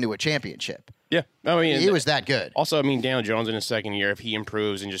rolled you into a championship. Yeah, I mean, he was that good. Also, I mean, Daniel Jones in his second year, if he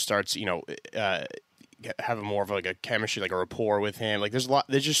improves and just starts, have more of like a chemistry, like a rapport with him. Like there's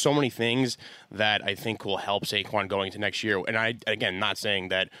just so many things that I think will help Saquon going into next year. And I, again, not saying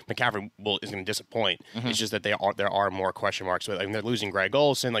that McCaffrey is going to disappoint. It's just that there are more question marks with. I mean, they're losing Greg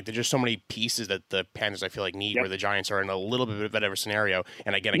Olsen. Like there's just so many pieces that the Panthers I feel like need, where the Giants are in a little bit of a better scenario.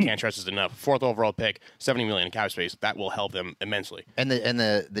 And again, I can't stress this enough. 4th overall pick, $70 million in cap space. That will help them immensely. And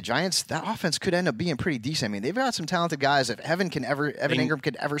the Giants, that offense could end up being pretty decent. I mean, they've got some talented guys. If Evan Ingram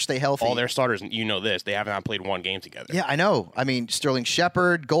could ever stay healthy, all their starters, they have not played one game together. Yeah, I know. I mean, Sterling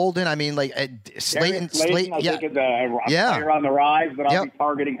Shepard, Golden. I mean, like Slayton. I think is a player on the rise, but I'll be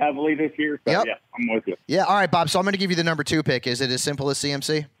targeting heavily this year. So yeah, I'm with you. Yeah, all right, Bob. So I'm going to give you the number 2 pick. Is it as simple as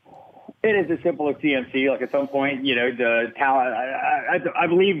CMC? It is as simple as CMC. Like at some point, the talent. I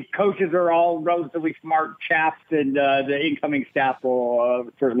believe coaches are all relatively smart chaps, and the incoming staff will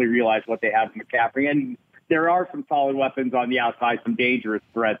certainly realize what they have in McCaffrey. And there are some solid weapons on the outside, some dangerous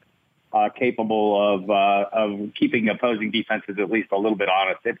threats capable of keeping opposing defenses at least a little bit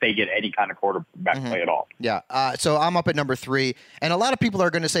honest if they get any kind of quarterback play at all. Yeah. So I'm up at number 3, and a lot of people are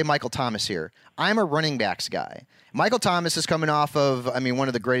going to say Michael Thomas here. I'm a running backs guy. Michael Thomas is coming off of, one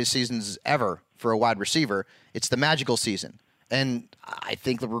of the greatest seasons ever for a wide receiver. It's the magical season. And I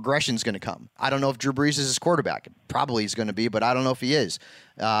think the regression is going to come. I don't know if Drew Brees is his quarterback. Probably he's going to be, but I don't know if he is.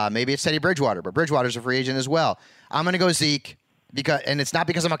 Maybe it's Teddy Bridgewater, but Bridgewater's a free agent as well. I'm going to go Zeke. And it's not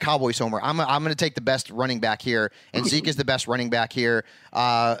because I'm a Cowboys homer. I'm going to take the best running back here, and Zeke is the best running back here.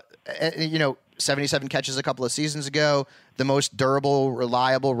 77 catches a couple of seasons ago, the most durable,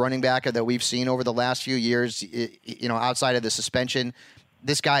 reliable running back that we've seen over the last few years. Outside of the suspension,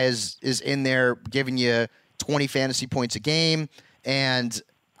 this guy is in there giving you 20 fantasy points a game, and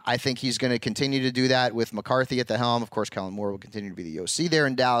I think he's going to continue to do that with McCarthy at the helm. Of course, Kellen Moore will continue to be the OC there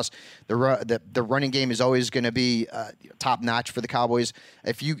in Dallas. The running game is always going to be top notch for the Cowboys.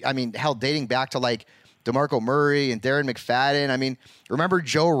 Dating back to like DeMarco Murray and Darren McFadden. Remember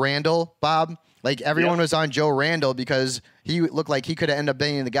Joe Randall, Bob? Like everyone was on Joe Randall because he looked like he could have ended up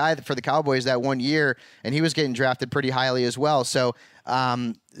being the guy for the Cowboys that one year, and he was getting drafted pretty highly as well. So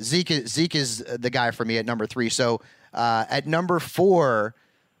Zeke is the guy for me at number 3. So at number 4.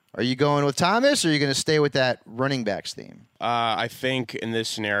 Are you going with Thomas, or are you going to stay with that running backs theme? I think in this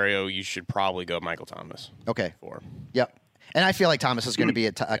scenario, you should probably go Michael Thomas. Okay. 4. Yep. And I feel like Thomas is going to be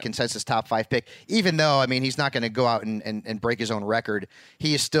a consensus top 5 pick, even though, he's not going to go out and break his own record.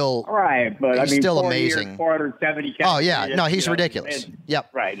 He is still right, but he's still amazing. Years, 470 catches. Oh, yeah. No, he's ridiculous. Yep.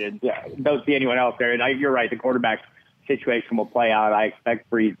 Right. Don't see anyone else there. And you're right. The quarterback situation will play out. I expect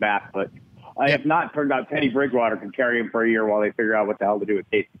Brees back, but if not, turned out Teddy Bridgewater can carry him for a year while they figure out what the hell to do with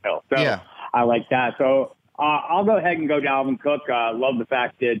Taysom Hill. So I like that. So I'll go ahead and go Dalvin Cook. Love the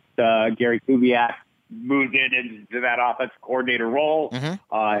fact that Gary Kubiak moved into that offensive coordinator role.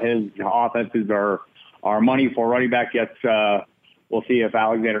 His offenses are money for running back. Yes, we'll see if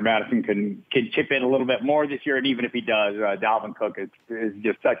Alexander Madison can chip in a little bit more this year. And even if he does, Dalvin Cook is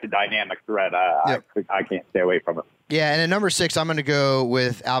just such a dynamic threat. I can't stay away from it. Yeah, and at number 6, I'm going to go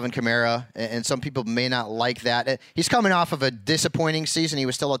with Alvin Kamara, and some people may not like that. He's coming off of a disappointing season. He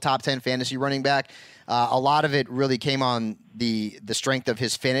was still a top 10 fantasy running back. A lot of it really came on the strength of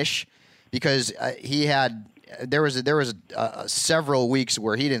his finish, because there was several weeks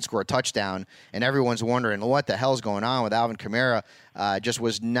where he didn't score a touchdown, and everyone's wondering what the hell's going on with Alvin Kamara. Just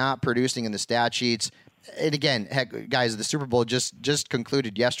was not producing in the stat sheets. And again, heck, guys, the Super Bowl just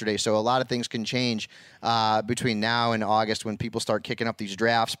concluded yesterday, so a lot of things can change between now and August when people start kicking up these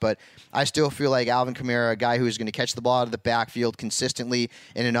drafts. But I still feel like Alvin Kamara, a guy who is going to catch the ball out of the backfield consistently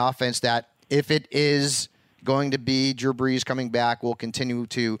in an offense that, if it is going to be Drew Brees coming back, will continue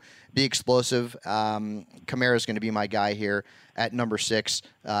to be explosive. Kamara is going to be my guy here at number 6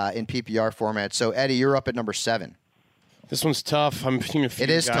 in PPR format. So, Eddie, you're up at number 7. This one's tough. I'm seeing a few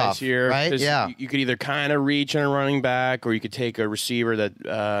guys tough, here. Right? Yeah. You could either kind of reach on a running back, or you could take a receiver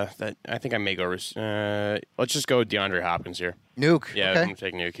that I think I may go. Let's just go with DeAndre Hopkins here. Nuke. Yeah, okay. I'm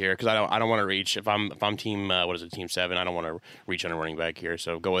taking Nuke here because I don't want to reach. If I'm team team 7, I don't want to reach on a running back here.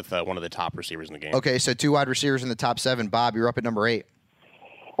 So go with one of the top receivers in the game. Okay, so 2 wide receivers in the top 7. Bob, you're up at number 8.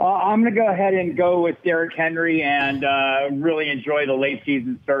 I'm going to go ahead and go with Derrick Henry and really enjoy the late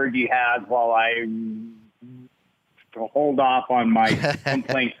season surge he has while I hold off on my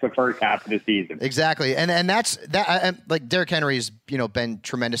complaints the first half of the season. Exactly, and that's that. Like Derrick Henry's, been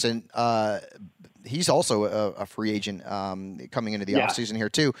tremendous, and he's also a free agent coming into the offseason here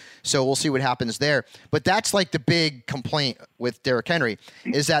too. So we'll see what happens there. But that's like the big complaint with Derrick Henry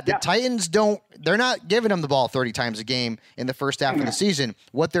is that the Titans they're not giving him the ball 30 times a game in the first half of the season.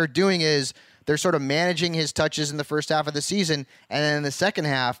 What they're doing is they're sort of managing his touches in the first half of the season, and then in the second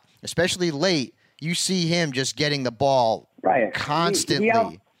half, especially late, you see him just getting the ball right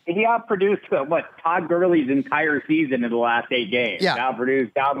constantly. He outproduced Todd Gurley's entire season in the last 8 games. Yeah. He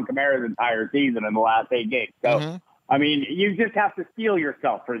outproduced Alvin Kamara's entire season in the last 8 games. So, I mean, you just have to steel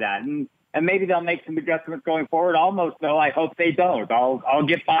yourself for that. And maybe they'll make some adjustments going forward. Almost, though, I hope they don't. I'll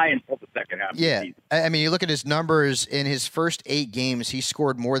get by until the second half of the season. I mean, you look at his numbers. In his first 8 games, he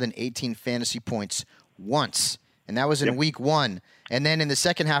scored more than 18 fantasy points once, and that was in week 1. And then in the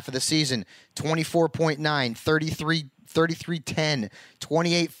second half of the season, 24.9, 33, 33-10,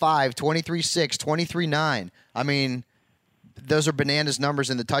 28-5, 23-6, 23-9. I mean, those are bananas numbers,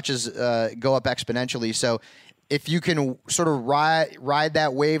 and the touches go up exponentially. So if you can sort of ride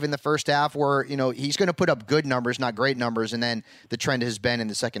that wave in the first half where, he's going to put up good numbers, not great numbers, and then the trend has been in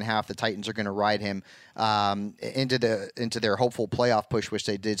the second half, the Titans are going to ride him into their hopeful playoff push, which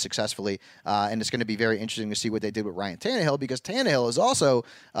they did successfully. And it's going to be very interesting to see what they did with Ryan Tannehill, because Tannehill is also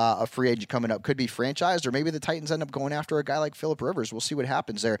a free agent coming up, could be franchised, or maybe the Titans end up going after a guy like Phillip Rivers. We'll see what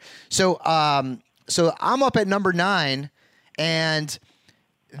happens there. So I'm up at number 9, and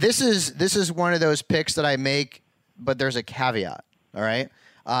this is one of those picks that I make, but there's a caveat, all right?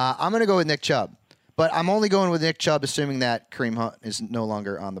 I'm going to go with Nick Chubb, but I'm only going with Nick Chubb assuming that Kareem Hunt is no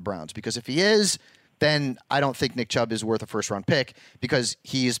longer on the Browns, because if he is, then I don't think Nick Chubb is worth a first-round pick, because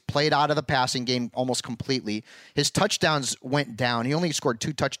he's played out of the passing game almost completely. His touchdowns went down. He only scored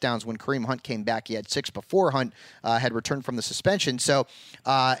 2 touchdowns when Kareem Hunt came back. He had 6 before Hunt had returned from the suspension. So,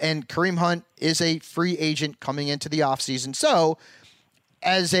 and Kareem Hunt is a free agent coming into the offseason. So,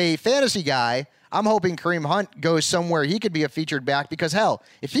 as a fantasy guy, I'm hoping Kareem Hunt goes somewhere he could be a featured back, because, hell,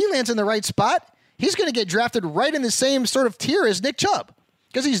 if he lands in the right spot, he's going to get drafted right in the same sort of tier as Nick Chubb,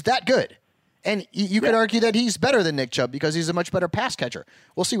 because he's that good. And you could argue that he's better than Nick Chubb because he's a much better pass catcher.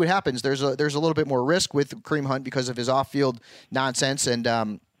 We'll see what happens. There's a little bit more risk with Kareem Hunt because of his off-field nonsense,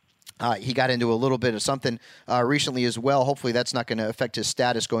 and he got into a little bit of something recently as well. Hopefully that's not going to affect his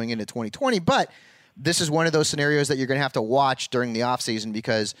status going into 2020, but this is one of those scenarios that you're going to have to watch during the offseason,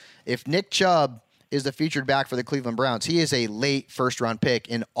 because if Nick Chubb is the featured back for the Cleveland Browns, he is a late first-round pick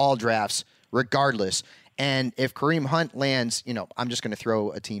in all drafts regardless. And if Kareem Hunt lands, I'm just going to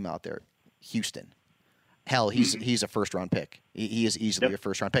throw a team out there. Houston. Hell, he's a first-round pick. He is easily a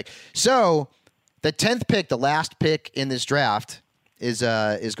first-round pick. So the 10th pick, the last pick in this draft, is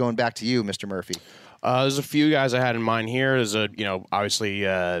going back to you, Mr. Murphy. There's a few guys I had in mind here. There's obviously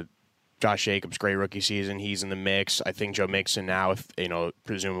Josh Jacobs, great rookie season. He's in the mix. I think Joe Mixon now, if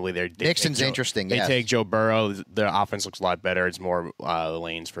presumably Mixon's interesting. They take Joe Burrow. The offense looks a lot better. It's more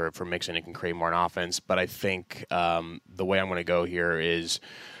lanes for Mixon. It can create more an offense. But I think the way I'm going to go here is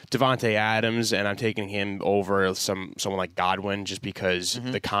Davante Adams, and I'm taking him over someone like Godwin, just because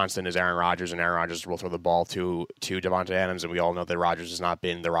the constant is Aaron Rodgers, and Aaron Rodgers will throw the ball to Davante Adams, and we all know that Rodgers has not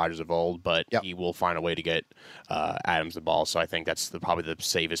been the Rodgers of old, but he will find a way to get Adams the ball. So I think that's probably the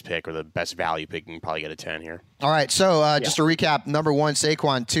safest pick, or the best value pick. You can probably get a 10 here. All right, so just to recap, number 1,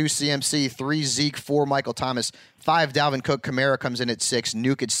 Saquon, 2, CMC, 3, Zeke, 4, Michael Thomas, 5, Dalvin Cook, Kamara comes in at 6,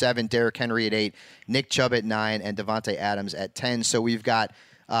 Nuke at 7, Derrick Henry at 8, Nick Chubb at 9, and Davante Adams at 10. So we've got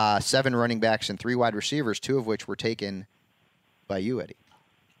 7 running backs and 3 wide receivers, 2 of which were taken by you, Eddie.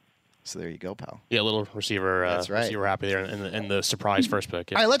 So there you go, pal. Yeah, a little receiver. That's right. Receiver happy there in the surprise first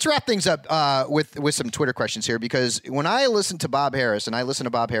pick. Yeah. All right, let's wrap things up with some Twitter questions here, because when I listen to Bob Harris, and I listen to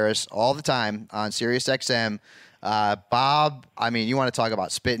Bob Harris all the time on SiriusXM, Bob, I mean, you want to talk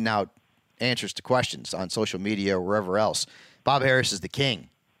about spitting out answers to questions on social media or wherever else. Bob Harris is the king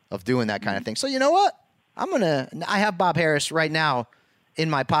of doing that kind of thing. So you know what? I have Bob Harris right now in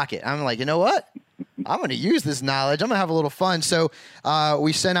my pocket. I'm like, you know what? I'm going to use this knowledge. I'm going to have a little fun. So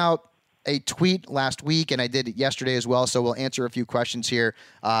we sent out a tweet last week, and I did it yesterday as well. So we'll answer a few questions here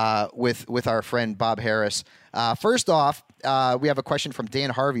with our friend Bob Harris. First off, we have a question from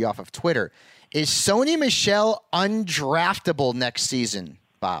Dan Harvey off of Twitter. Is Sony Michel undraftable next season,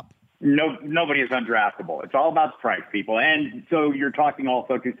 Bob? No, nobody is undraftable. It's all about the price, people. And so you're talking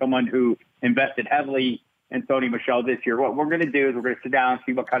also to someone who invested heavily in Sony Michel this year. What we're going to do is we're going to sit down and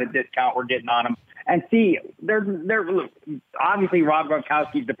see what kind of discount we're getting on him, and see. Obviously Rob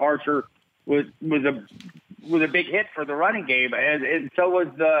Gronkowski's departure was a big hit for the running game, and so was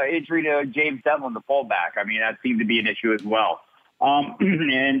the injury to James Devlin, the fullback. I mean, that seemed to be an issue as well.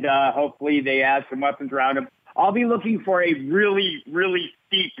 And hopefully they add some weapons around him. I'll be looking for a really, really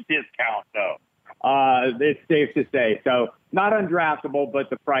steep discount, though. It's safe to say. So not undraftable, but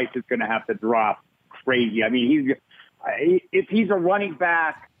the price is going to have to drop crazy. I mean, if he's a running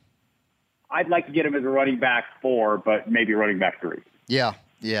back, I'd like to get him as a running back 4, but maybe running back 3. Yeah.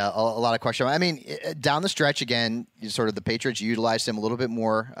 Yeah, a lot of question. I mean, down the stretch again, sort of the Patriots utilized him a little bit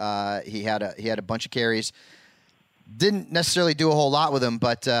more. He had a bunch of carries. Didn't necessarily do a whole lot with him,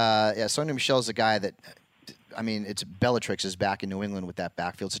 but Sony Michel's a guy that, I mean, it's Bellatrix is back in New England with that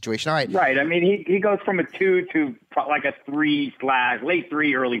backfield situation. All right. Right. I mean, he goes from a 2 to like a 3/ late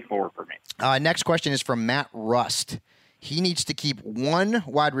 3, early 4 for me. Next question is from Matt Rust. He needs to keep one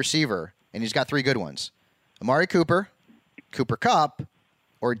wide receiver, and he's got 3 good ones. Amari Cooper, Cooper Kupp,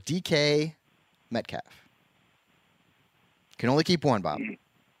 or DK Metcalf. Can only keep one, Bob.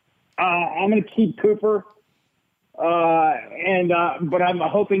 I'm going to keep Cooper. But I'm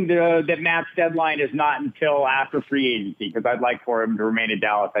hoping that Matt's deadline is not until after free agency, because I'd like for him to remain in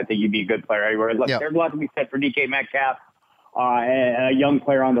Dallas. I think he'd be a good player everywhere. Look, There's a lot to be said for DK Metcalf, a young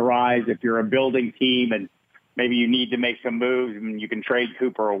player on the rise. If you're a building team and maybe you need to make some moves and you can trade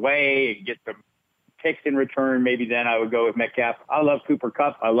Cooper away and get some picks in return, maybe then I would go with Metcalf. I love Cooper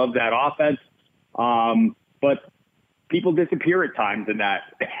Kupp. I love that offense. But people disappear at times in that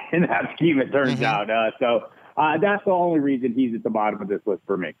scheme, it turns out. So that's the only reason he's at the bottom of this list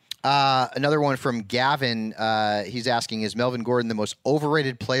for me. Another one from Gavin. He's asking, is Melvin Gordon the most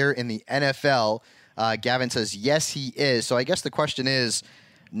overrated player in the NFL? Gavin says, yes, he is. So I guess the question is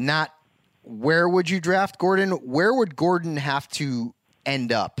not where would you draft Gordon? Where would Gordon have to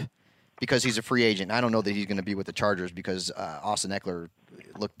end up? Because he's a free agent. I don't know that he's going to be with the Chargers because Austin Eckler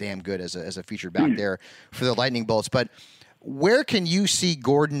looked damn good as a featured back there for the Lightning Bolts. But where can you see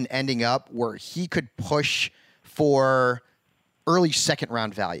Gordon ending up where he could push for early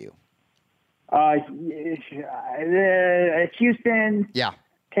second-round value? Houston. Yeah.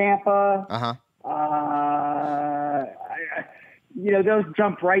 Tampa. Those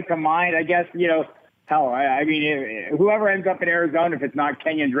jump right to mind. I guess, hell, I mean, whoever ends up in Arizona, if it's not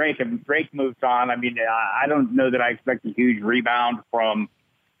Kenyon Drake, if Drake moves on, I mean, I don't know that I expect a huge rebound from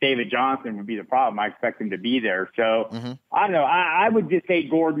David Johnson would be the problem. I expect him to be there. So, I don't know. I would just say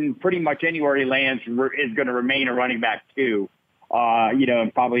Gordon, pretty much anywhere he lands, is going to remain a running back 2,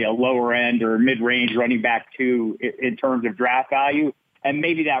 and probably a lower end or mid-range running back 2 in terms of draft value. And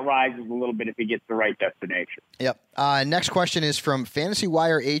maybe that rises a little bit if he gets the right destination. Yep. Next question is from Fantasy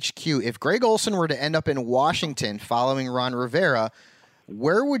Wire HQ. If Greg Olsen were to end up in Washington following Ron Rivera,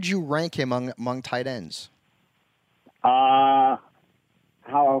 where would you rank him among tight ends? How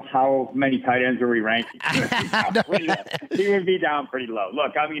many tight ends are we ranking? He would be down pretty low.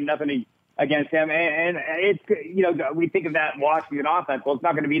 Look, I mean, nothing against him. And it's, we think of that Washington offense. Well, it's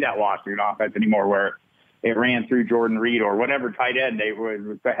not going to be that Washington offense anymore where it ran through Jordan Reed or whatever tight end they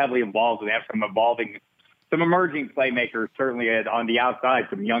were heavily involved. They have some emerging playmakers, certainly on the outside,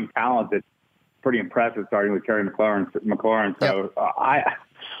 some young talent that's pretty impressive, starting with Terry McLaurin. So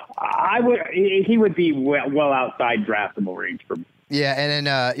he would be well outside draftable range for me. Yeah, and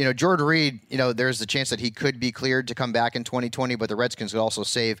then, Jordan Reed, there's the chance that he could be cleared to come back in 2020, but the Redskins could also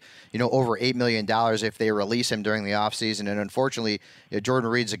save, over $8 million if they release him during the offseason. And unfortunately, Jordan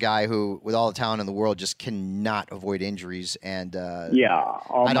Reed's a guy who, with all the talent in the world, just cannot avoid injuries. And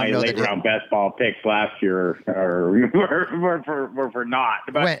all my late-round best ball picks last year were for not.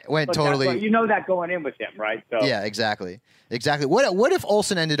 But, went totally. But that going in with him, right? So. Yeah, exactly. What if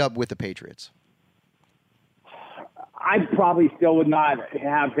Olsen ended up with the Patriots? I probably still would not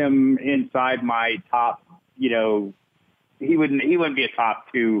have him inside my top, he wouldn't be a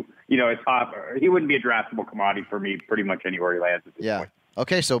top 2, he wouldn't be a draftable commodity for me pretty much anywhere he lands at this point.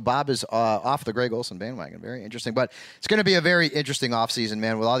 Okay, so Bob is off the Greg Olsen bandwagon. Very interesting. But it's going to be a very interesting offseason,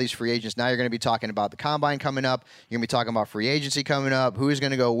 man, with all these free agents. Now you're going to be talking about the Combine coming up. You're going to be talking about free agency coming up. Who is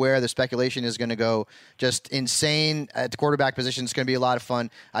going to go where? The speculation is going to go just insane. At the quarterback position, it's going to be a lot of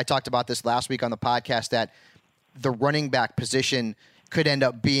fun. I talked about this last week on the podcast that the running back position could end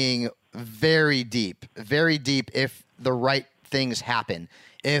up being very deep if the right things happen.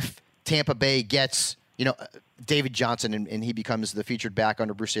 If Tampa Bay gets, David Johnson and he becomes the featured back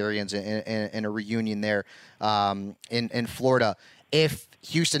under Bruce Arians in a reunion there in Florida. If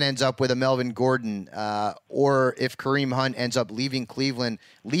Houston ends up with a Melvin Gordon or if Kareem Hunt ends up leaving Cleveland,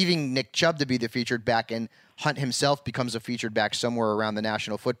 leaving Nick Chubb to be the featured back and Hunt himself becomes a featured back somewhere around the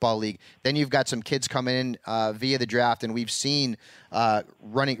National Football League. Then you've got some kids coming in via the draft, and we've seen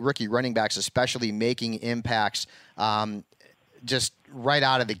rookie running backs especially making impacts just right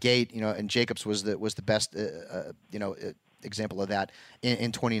out of the gate. And Jacobs was the best example of that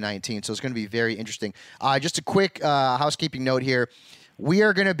in 2019. So it's going to be very interesting. Just a quick housekeeping note here. We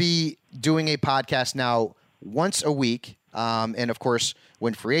are going to be doing a podcast now once a week. And of course,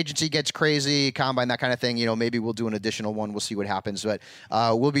 when free agency gets crazy, combine, that kind of thing, maybe we'll do an additional one. We'll see what happens. But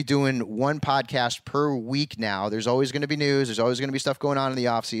we'll be doing one podcast per week now. There's always going to be news. There's always going to be stuff going on in the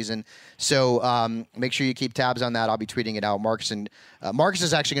offseason. So make sure you keep tabs on that. I'll be tweeting it out. Marcus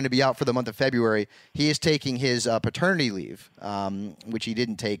is actually going to be out for the month of February. He is taking his paternity leave, which he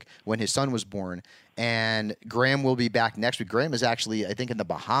didn't take when his son was born. And Graham will be back next week. Graham is actually, I think, in the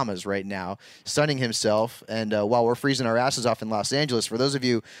Bahamas right now, sunning himself. And while we're freezing our asses off in Los Angeles, for those of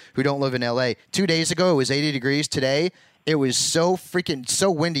you who don't live in LA, 2 days ago it was 80 degrees. Today it was so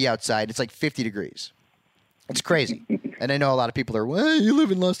windy outside. It's like 50 degrees. It's crazy. And I know a lot of people are, well, you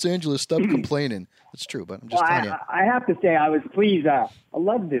live in Los Angeles, stop complaining. It's true, but I'm just telling you. I have to say I was pleased. I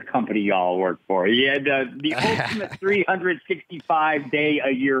love this company y'all work for. You had the ultimate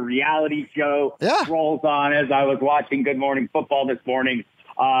 365-day-a-year reality show rolls on as I was watching Good Morning Football this morning.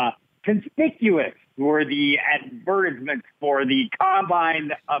 Conspicuous were the advertisements for the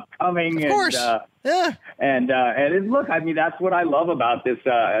combine upcoming. Of course. And look, I mean, that's what I love about this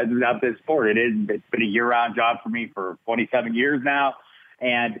sport. It's been a year-round job for me for 27 years now,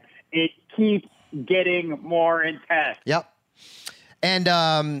 and it keeps getting more intense. Yep.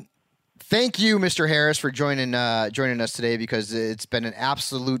 And thank you, Mr. Harris, for joining us today, because it's been an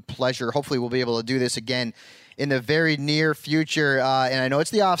absolute pleasure. Hopefully we'll be able to do this again in the very near future. And I know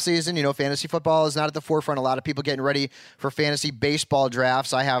it's the off season. Fantasy football is not at the forefront. A lot of people getting ready for fantasy baseball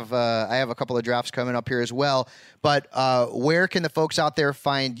drafts. I have a couple of drafts coming up here as well. But where can the folks out there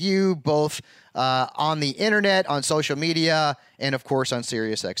find you, both on the internet, on social media, and of course on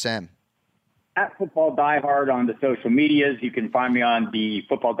SiriusXM? At Football Diehard on the social medias. You can find me on the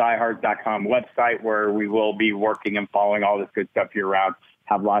footballdiehards.com website, where we will be working and following all this good stuff year round.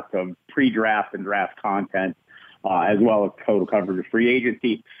 Have lots of pre-draft and draft content, as well as total coverage of free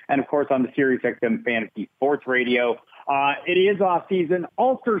agency. And of course on the SiriusXM Fantasy Sports Radio. It is off season,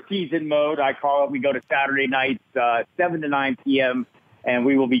 alter season mode, I call it. We go to Saturday nights, 7 to 9 p.m. and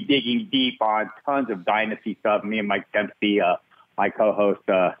we will be digging deep on tons of dynasty stuff. Me and Mike Dempsey, my co-host,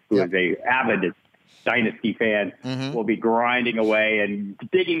 who is a avid Dynasty fan, will be grinding away and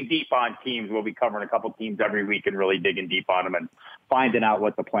digging deep on teams. We'll be covering a couple teams every week and really digging deep on them and finding out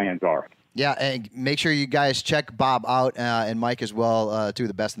what the plans are. Yeah, and make sure you guys check Bob out and Mike as well, two of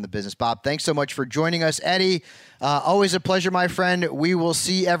the best in the business. Bob, thanks so much for joining us. Eddie, always a pleasure, my friend. We will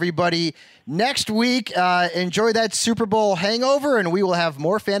see everybody next week. Enjoy that Super Bowl hangover, and we will have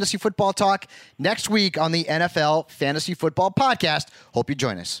more fantasy football talk next week on the NFL Fantasy Football Podcast. Hope you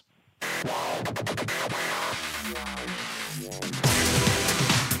join us.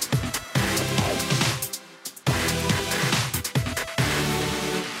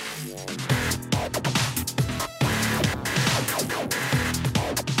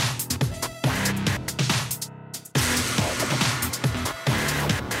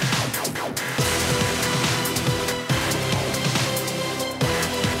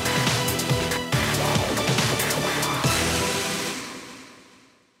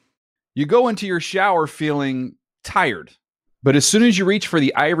 You go into your shower feeling tired, but as soon as you reach for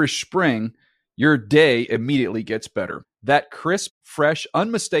the Irish Spring, your day immediately gets better. That crisp, fresh,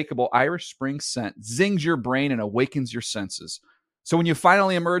 unmistakable Irish Spring scent zings your brain and awakens your senses. So when you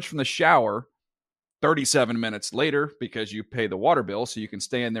finally emerge from the shower, 37 minutes later, because you pay the water bill so you can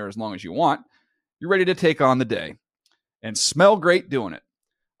stay in there as long as you want, you're ready to take on the day and smell great doing it.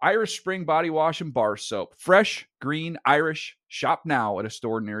 Irish Spring Body Wash and Bar Soap. Fresh, green, Irish. Shop now at a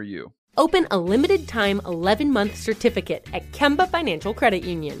store near you. Open a limited-time 11-month certificate at Kemba Financial Credit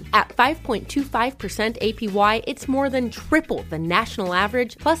Union. At 5.25% APY, it's more than triple the national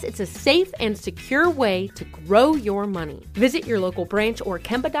average, plus it's a safe and secure way to grow your money. Visit your local branch or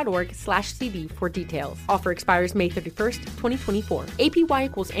kemba.org/CD for details. Offer expires May 31st, 2024. APY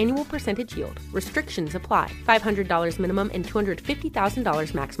equals annual percentage yield. Restrictions apply. $500 minimum and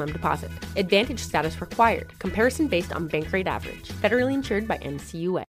 $250,000 maximum deposit. Advantage status required. Comparison based on bank rate average. Federally insured by NCUA.